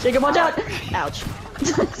 Jacob, watch out. Ouch.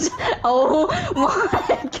 Oh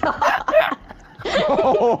my god.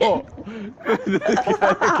 Oh,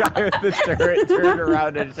 the guy with the turret turned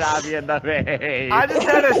around and shot me in the face. I just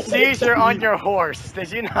had a seizure on your horse.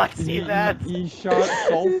 Did you not see that? He shot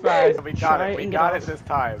so fast. We got it. We got it this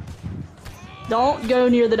time. Don't go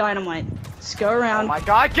near the dynamite. Just go around. Oh my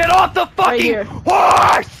god, get off the fucking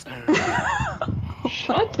horse!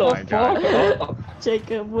 Shut the fuck.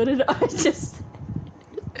 Jacob, what did I just...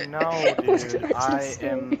 No, dude, I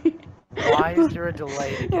am... Why is there a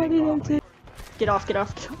delay to getting off? Get off.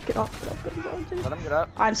 Let him get up.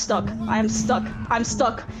 I'm stuck.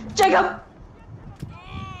 Jacob!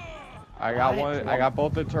 I got one. I got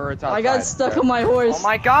both the turrets outside. I got stuck on my horse. Oh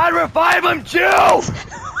my god, revive him, Jew! Oh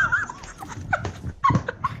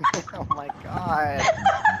my god.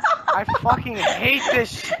 I fucking hate this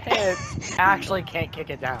shit. I actually can't kick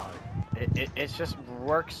it down. It just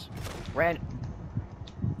works random.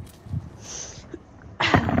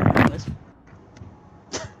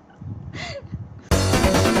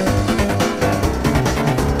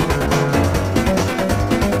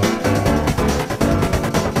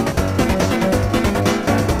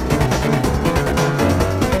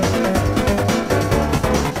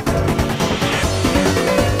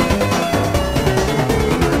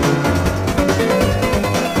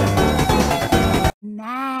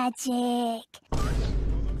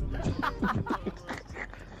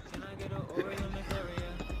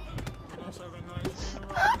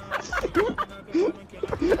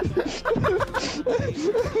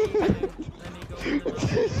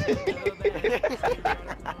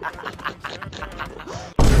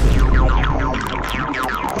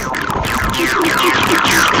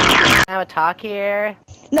 Have a talk here.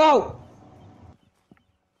 No!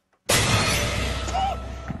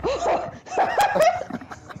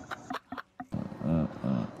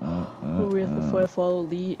 We have to follow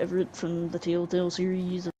Lee Everett from the Telltale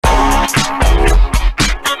series.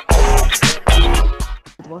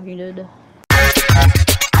 Walking Dead.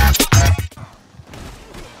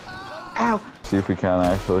 Ow! See if we can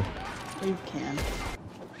actually. You can.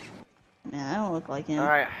 Man, I don't look like him.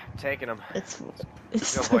 Alright, taking him. It's Go,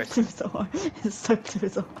 stuck boys. to his arm. It's stuck to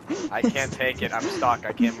his arm. I can't take it. I'm stuck.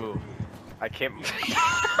 I can't move. I can't move.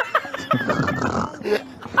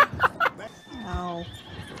 Ow.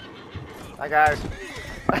 Hi, guys.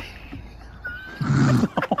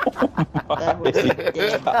 That was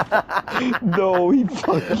dead. No, he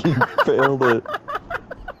fucking failed it.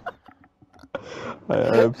 I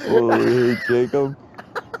absolutely hate Jacob.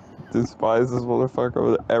 Despise this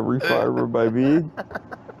motherfucker with every fiber of my being.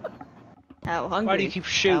 How hungry? Why do you keep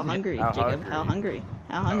shooting? How hungry, How Jacob? hungry? How hungry?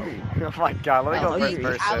 How hungry? Oh my god, let me How go hungry?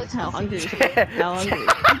 first person. How hungry? How hungry?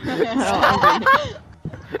 How hungry?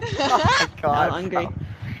 Oh my god. How hungry?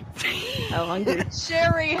 How hungry?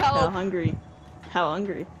 Sherry, help! How hungry? How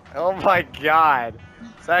hungry? Oh my god.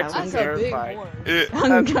 It's actually That's a big terrifying. horse. That's How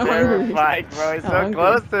hungry? terrifying, bro. He's How so hungry?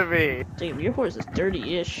 close to me. Jacob, your horse is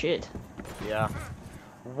dirty as shit. Yeah.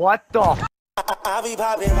 What the f? I be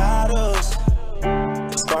popping bottles,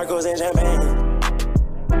 sparkles and champagne.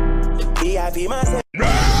 VIP myself.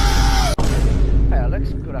 Hey Alex,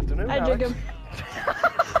 good afternoon. Hi, Alex. Jacob.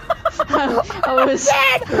 I was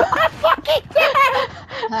dead! I'm fucking dead!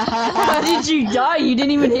 How did you die? You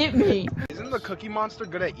didn't even hit me. Isn't the Cookie Monster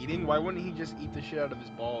good at eating? Why wouldn't he just eat the shit out of his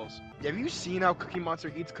balls? Have you seen how Cookie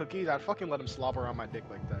Monster eats cookies? I'd fucking let him slop around my dick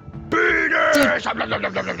like that.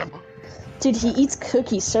 Dude, he eats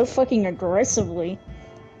cookies so fucking aggressively.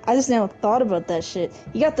 I just now thought about that shit.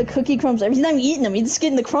 He got the cookie crumbs. He's not even eating them. He's just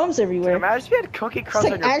getting the crumbs everywhere. Imagine if you had cookie crumbs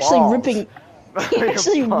It's on like your actually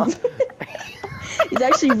balls. ripping. He's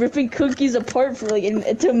actually ripping cookies apart for like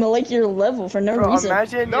to a molecular level for no reason.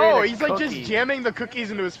 Imagine No, he's like just jamming the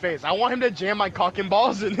cookies into his face. I want him to jam my cock and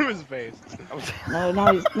balls into his face. No,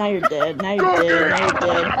 now you're dead. Now you're dead.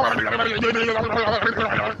 Now you're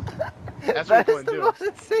dead. That's what I'm the doing. most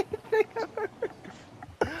insane thing I've ever heard.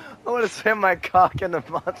 I want to swim my cock in the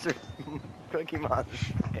monster, Cookie Monster's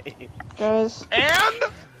face. Guys. And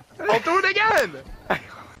I'll do it again.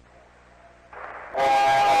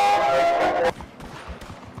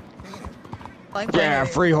 Yeah,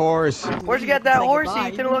 free horse. Where'd you get that horsey? You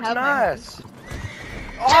think it looks nice.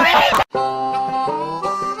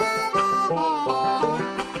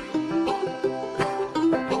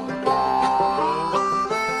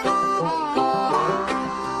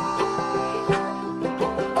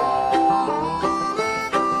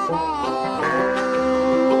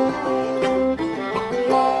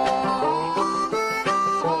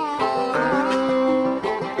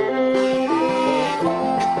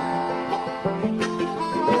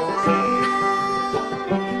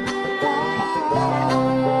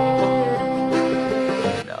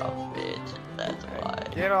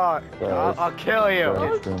 Get on. I'll kill you.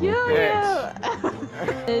 I'll kill you.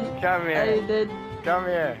 Come here. Come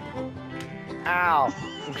here. Ow.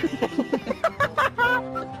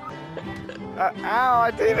 Ow,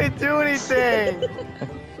 I didn't even do anything.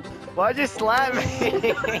 Why'd you slap me?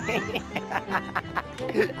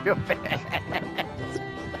 You bitch.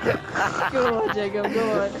 Go on, Jacob.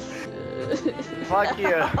 Go on. Fuck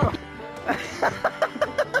you.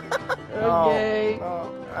 Okay.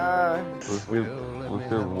 What's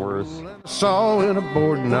your worst? Saw in a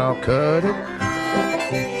board and I'll cut it.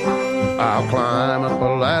 I'll climb up a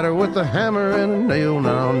ladder with a hammer and a nail and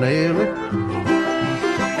I'll nail it.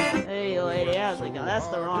 Hey, lady, how's it going? That's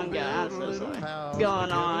the wrong guy. I'm so sorry. What's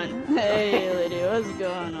going on? Hey, lady, what's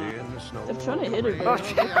going on? I'm trying to hit her, but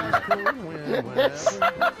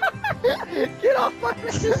get off my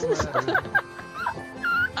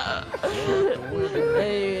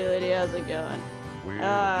Hey, lady, how's it going? Oh,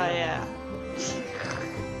 yeah.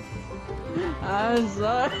 I'm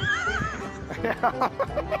sorry.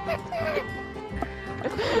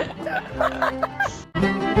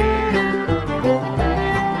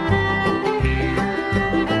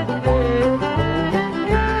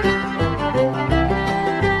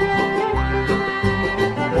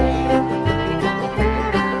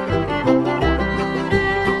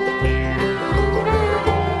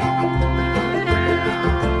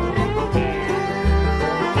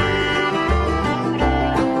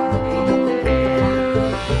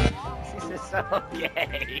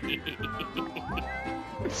 Okay.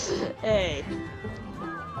 Hey.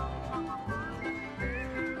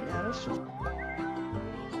 Yeah, that's just...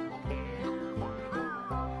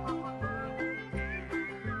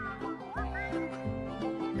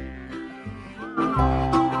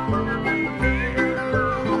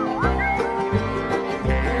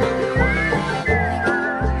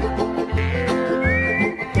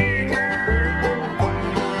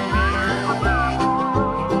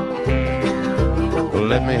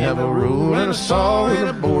 Let me have a rule and a saw and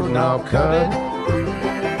a board and I'll cut it.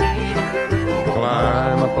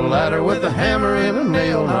 Climb up a ladder with a hammer and a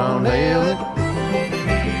nail and I'll nail it.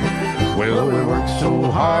 Well, we worked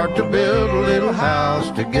so hard to build a little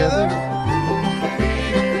house together.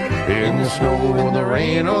 In the snow or the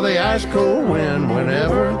rain or the ice cold wind,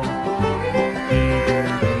 whenever.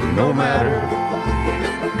 No matter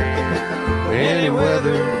any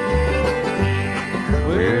weather,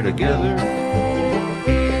 we're together.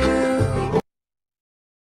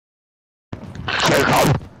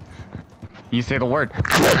 You say the word.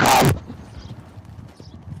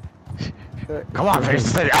 Come on, face the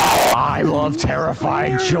city. Oh, I love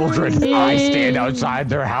terrifying children. I stand outside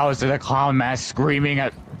their house in a clown mask screaming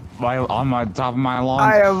at on my top of my lawn.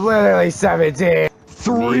 I am literally 17.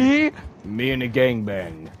 3? Me and a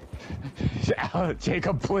gangbang.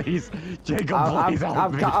 Jacob, please. Jacob, please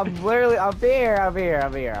help me. I'm literally, I'm here.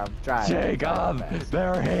 I'm trying. Jacob,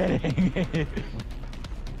 they're hitting me.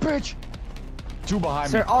 Bitch. 2 behind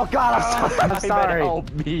Sir, me. oh God, I'm sorry.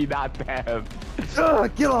 Help me, not them.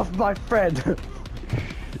 Get off my friend.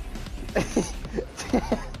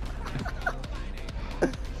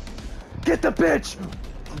 Get the bitch.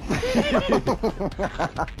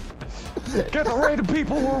 Get the random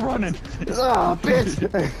people who are running. Oh, bitch.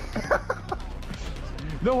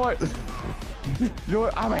 You know what? You know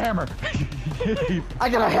what? I'm a hammer. I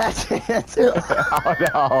got a hatchet. Oh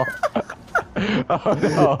no. Oh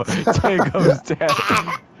no. Jacob's dead.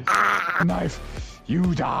 Knife.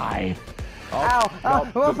 You die. Oh,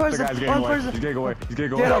 Ow! no, One person! The guy's getting One away. person! He's getting away. He's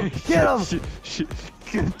getting away. Get him! Get him!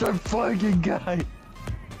 Get the fucking guy.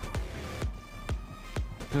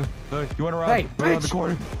 You went around, Hey, around the bitch!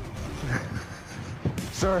 corner.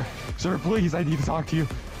 Sir, please, I need to talk to you.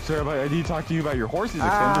 Sir, I need to talk to you about your horses.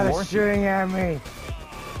 Extended They're warranty. shooting at me.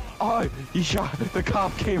 Oh, he shot. The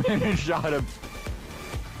cop came in and shot him.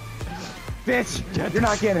 Bitch, you're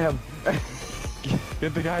not getting him.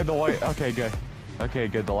 Get the guy in the white. Okay, good. Okay,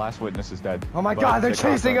 good. The last witness is dead. Oh my But God, they're the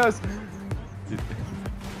cop's chasing not. us.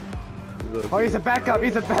 Oh, he's a backup.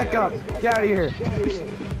 He's a backup. Get out of here.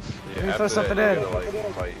 Yeah, Throw something in.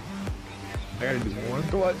 I gotta do one.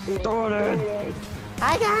 Go on, throw it in.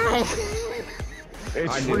 Hi guys.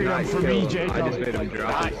 It's I did freedom not for kill me, him. Jacob. I just made him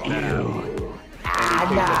drop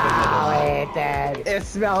it. It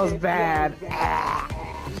smells bad.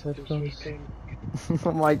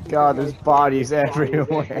 Oh my God, there's bodies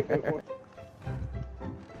everywhere.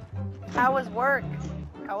 How was work?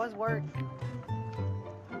 How was work?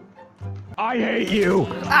 I hate you.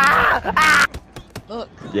 Look.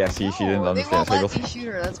 Yeah, see, she didn't understand. They won't let me shoot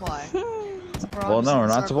her, that's why. Well, no, we're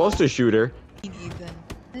not supposed to shoot her. Ethan,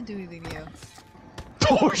 I didn't do anything to you.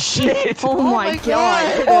 Oh shit! Oh my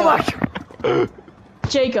God! Oh my God!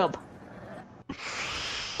 Jacob!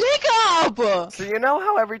 Jacob! So you know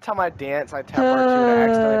how every time I dance, I tap R2 to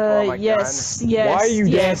accidentally pull out my yes, gun? yes. Why are you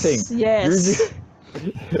yes, dancing? Yes.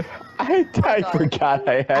 I forgot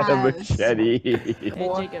I had a machete. Hey,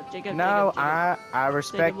 Jacob. No, Jacob. I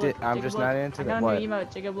respect Jacob, it. look. I'm Jacob, just look. not into I the got a what. new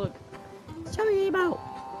emote. Jacob, look. Show me your emote.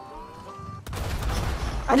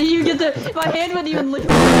 How did you get the? My hand wouldn't even look.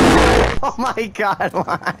 Oh my God!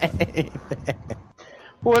 Why?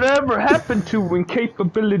 Whatever happened to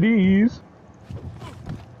incapabilities?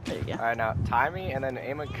 There you go. Alright, now tie me and then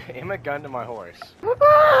aim a gun to my horse.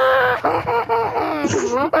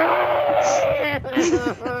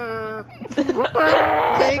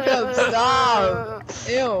 Jacob, stop!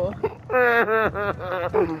 Ew.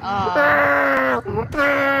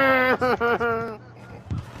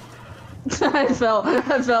 I fell.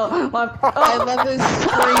 My, I love his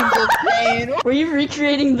screams of pain. Were you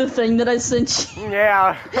recreating the thing that I sent you?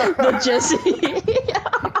 Yeah. The Jesse.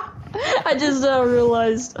 I just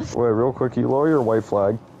realized. Wait, real quick, can you lower your white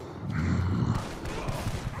flag?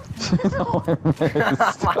 Oh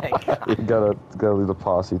my God. You gotta leave the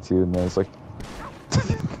posse too, and then it's like.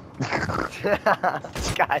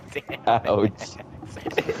 God damn. Ouch.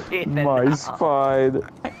 Ethan, My no. spine.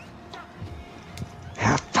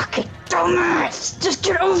 Fucking dumbass! Just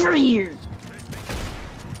get over here!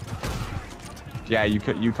 Yeah, you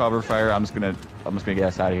cover fire. I'm just gonna get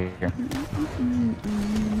us out of here.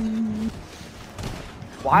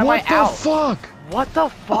 Why am I out? What What the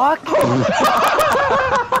fuck? Do you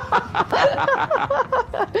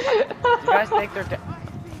guys think they're dead?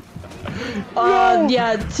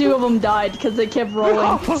 Yeah, 2 of them died because they kept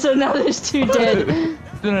rolling. So now there's 2 dead.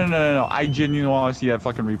 No. I genuinely want to see that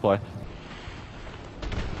fucking replay.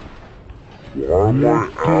 Why am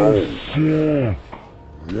I out?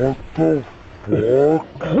 What the fuck?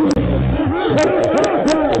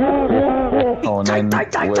 Oh, and then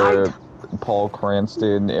where Paul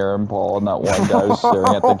Cranston, Aaron Paul, and that one guy was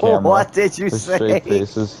staring at the camera. What did you with say? straight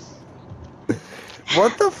faces.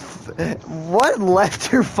 What the what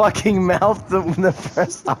left your fucking mouth the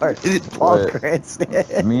first part? Paul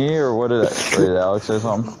Cranston. Me or what did Alex say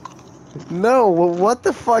something? No, what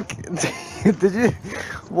the fuck did you?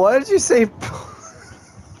 Why did you say? Paul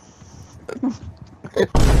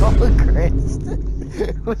Cranston?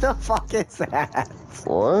 Who the fuck is that?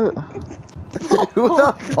 What? Who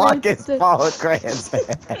the fuck is Paul Cranston?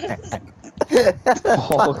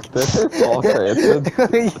 Paul Cranston?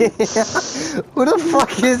 Yeah. Who the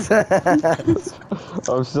fuck is that?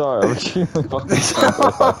 I'm sorry, I'm extremely fucking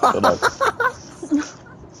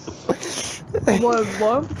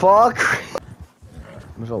What? Fuck.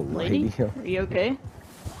 There's a Lady? Are you okay?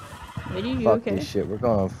 Lady, you Fuck okay? this shit, we're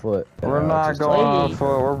going on foot. We're not going on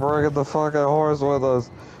foot, we're bringing the fucking horse with us.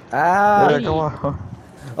 Ah! Yeah, come on.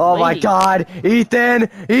 Oh my god! Ethan!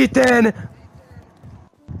 Ethan!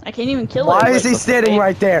 I can't even kill him. Why is he standing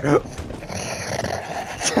right there?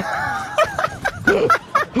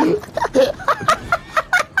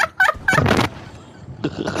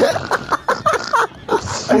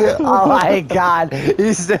 Oh my god,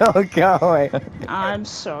 he's still going. I'm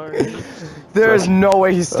sorry. There's no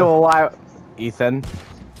way he's still alive. Ethan?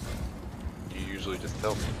 You usually just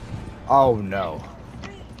tell me. Oh no.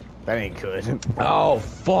 That ain't good. Oh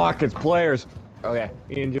fuck, it's players. Okay.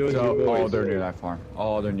 Oh, they're near that farm.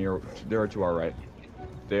 Oh, they're to our right.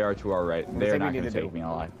 They are to our right. They're not gonna take me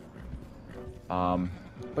alive.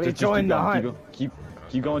 But he joined the hunt. Keep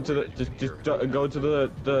going to the just go to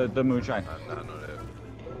the moonshine.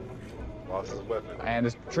 Lost his weapon. And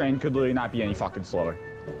this train could literally not be any fucking slower.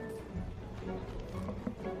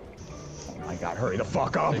 Oh my god, hurry the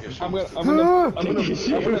fuck up! I'm gonna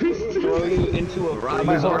throw you into a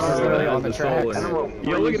My horse is really on the track.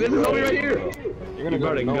 Yo, look at this homie right here! You're gonna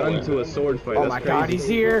go a gun to a sword fight. Oh my god, he's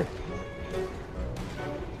here!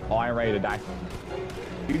 Oh, I'm ready to die.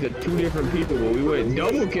 These are 2 different people, but we went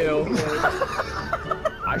double kill.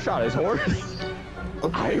 I shot his horse.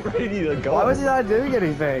 I'm ready to go. Why was he not doing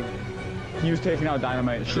anything? He was taking out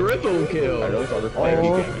dynamite. Triple kill.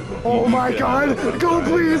 Oh my god! Go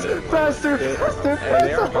please! Faster! Faster!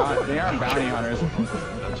 They aren't bounty hunters.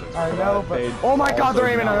 I know, but oh my god, they're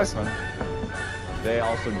aiming at us! They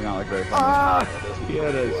also do not look very fun. Ah!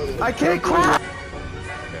 I can't crap!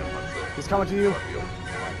 He's coming to you. Oh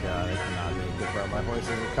my god, I cannot make it, bro. My horses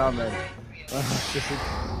are coming.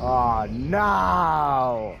 Oh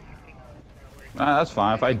no! Nah, that's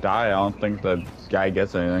fine. If I die, I don't think the guy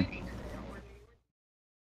gets anything.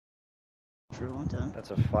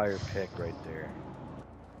 That's a fire pick right there.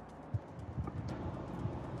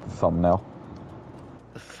 Thumbnail.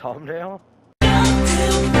 Thumbnail?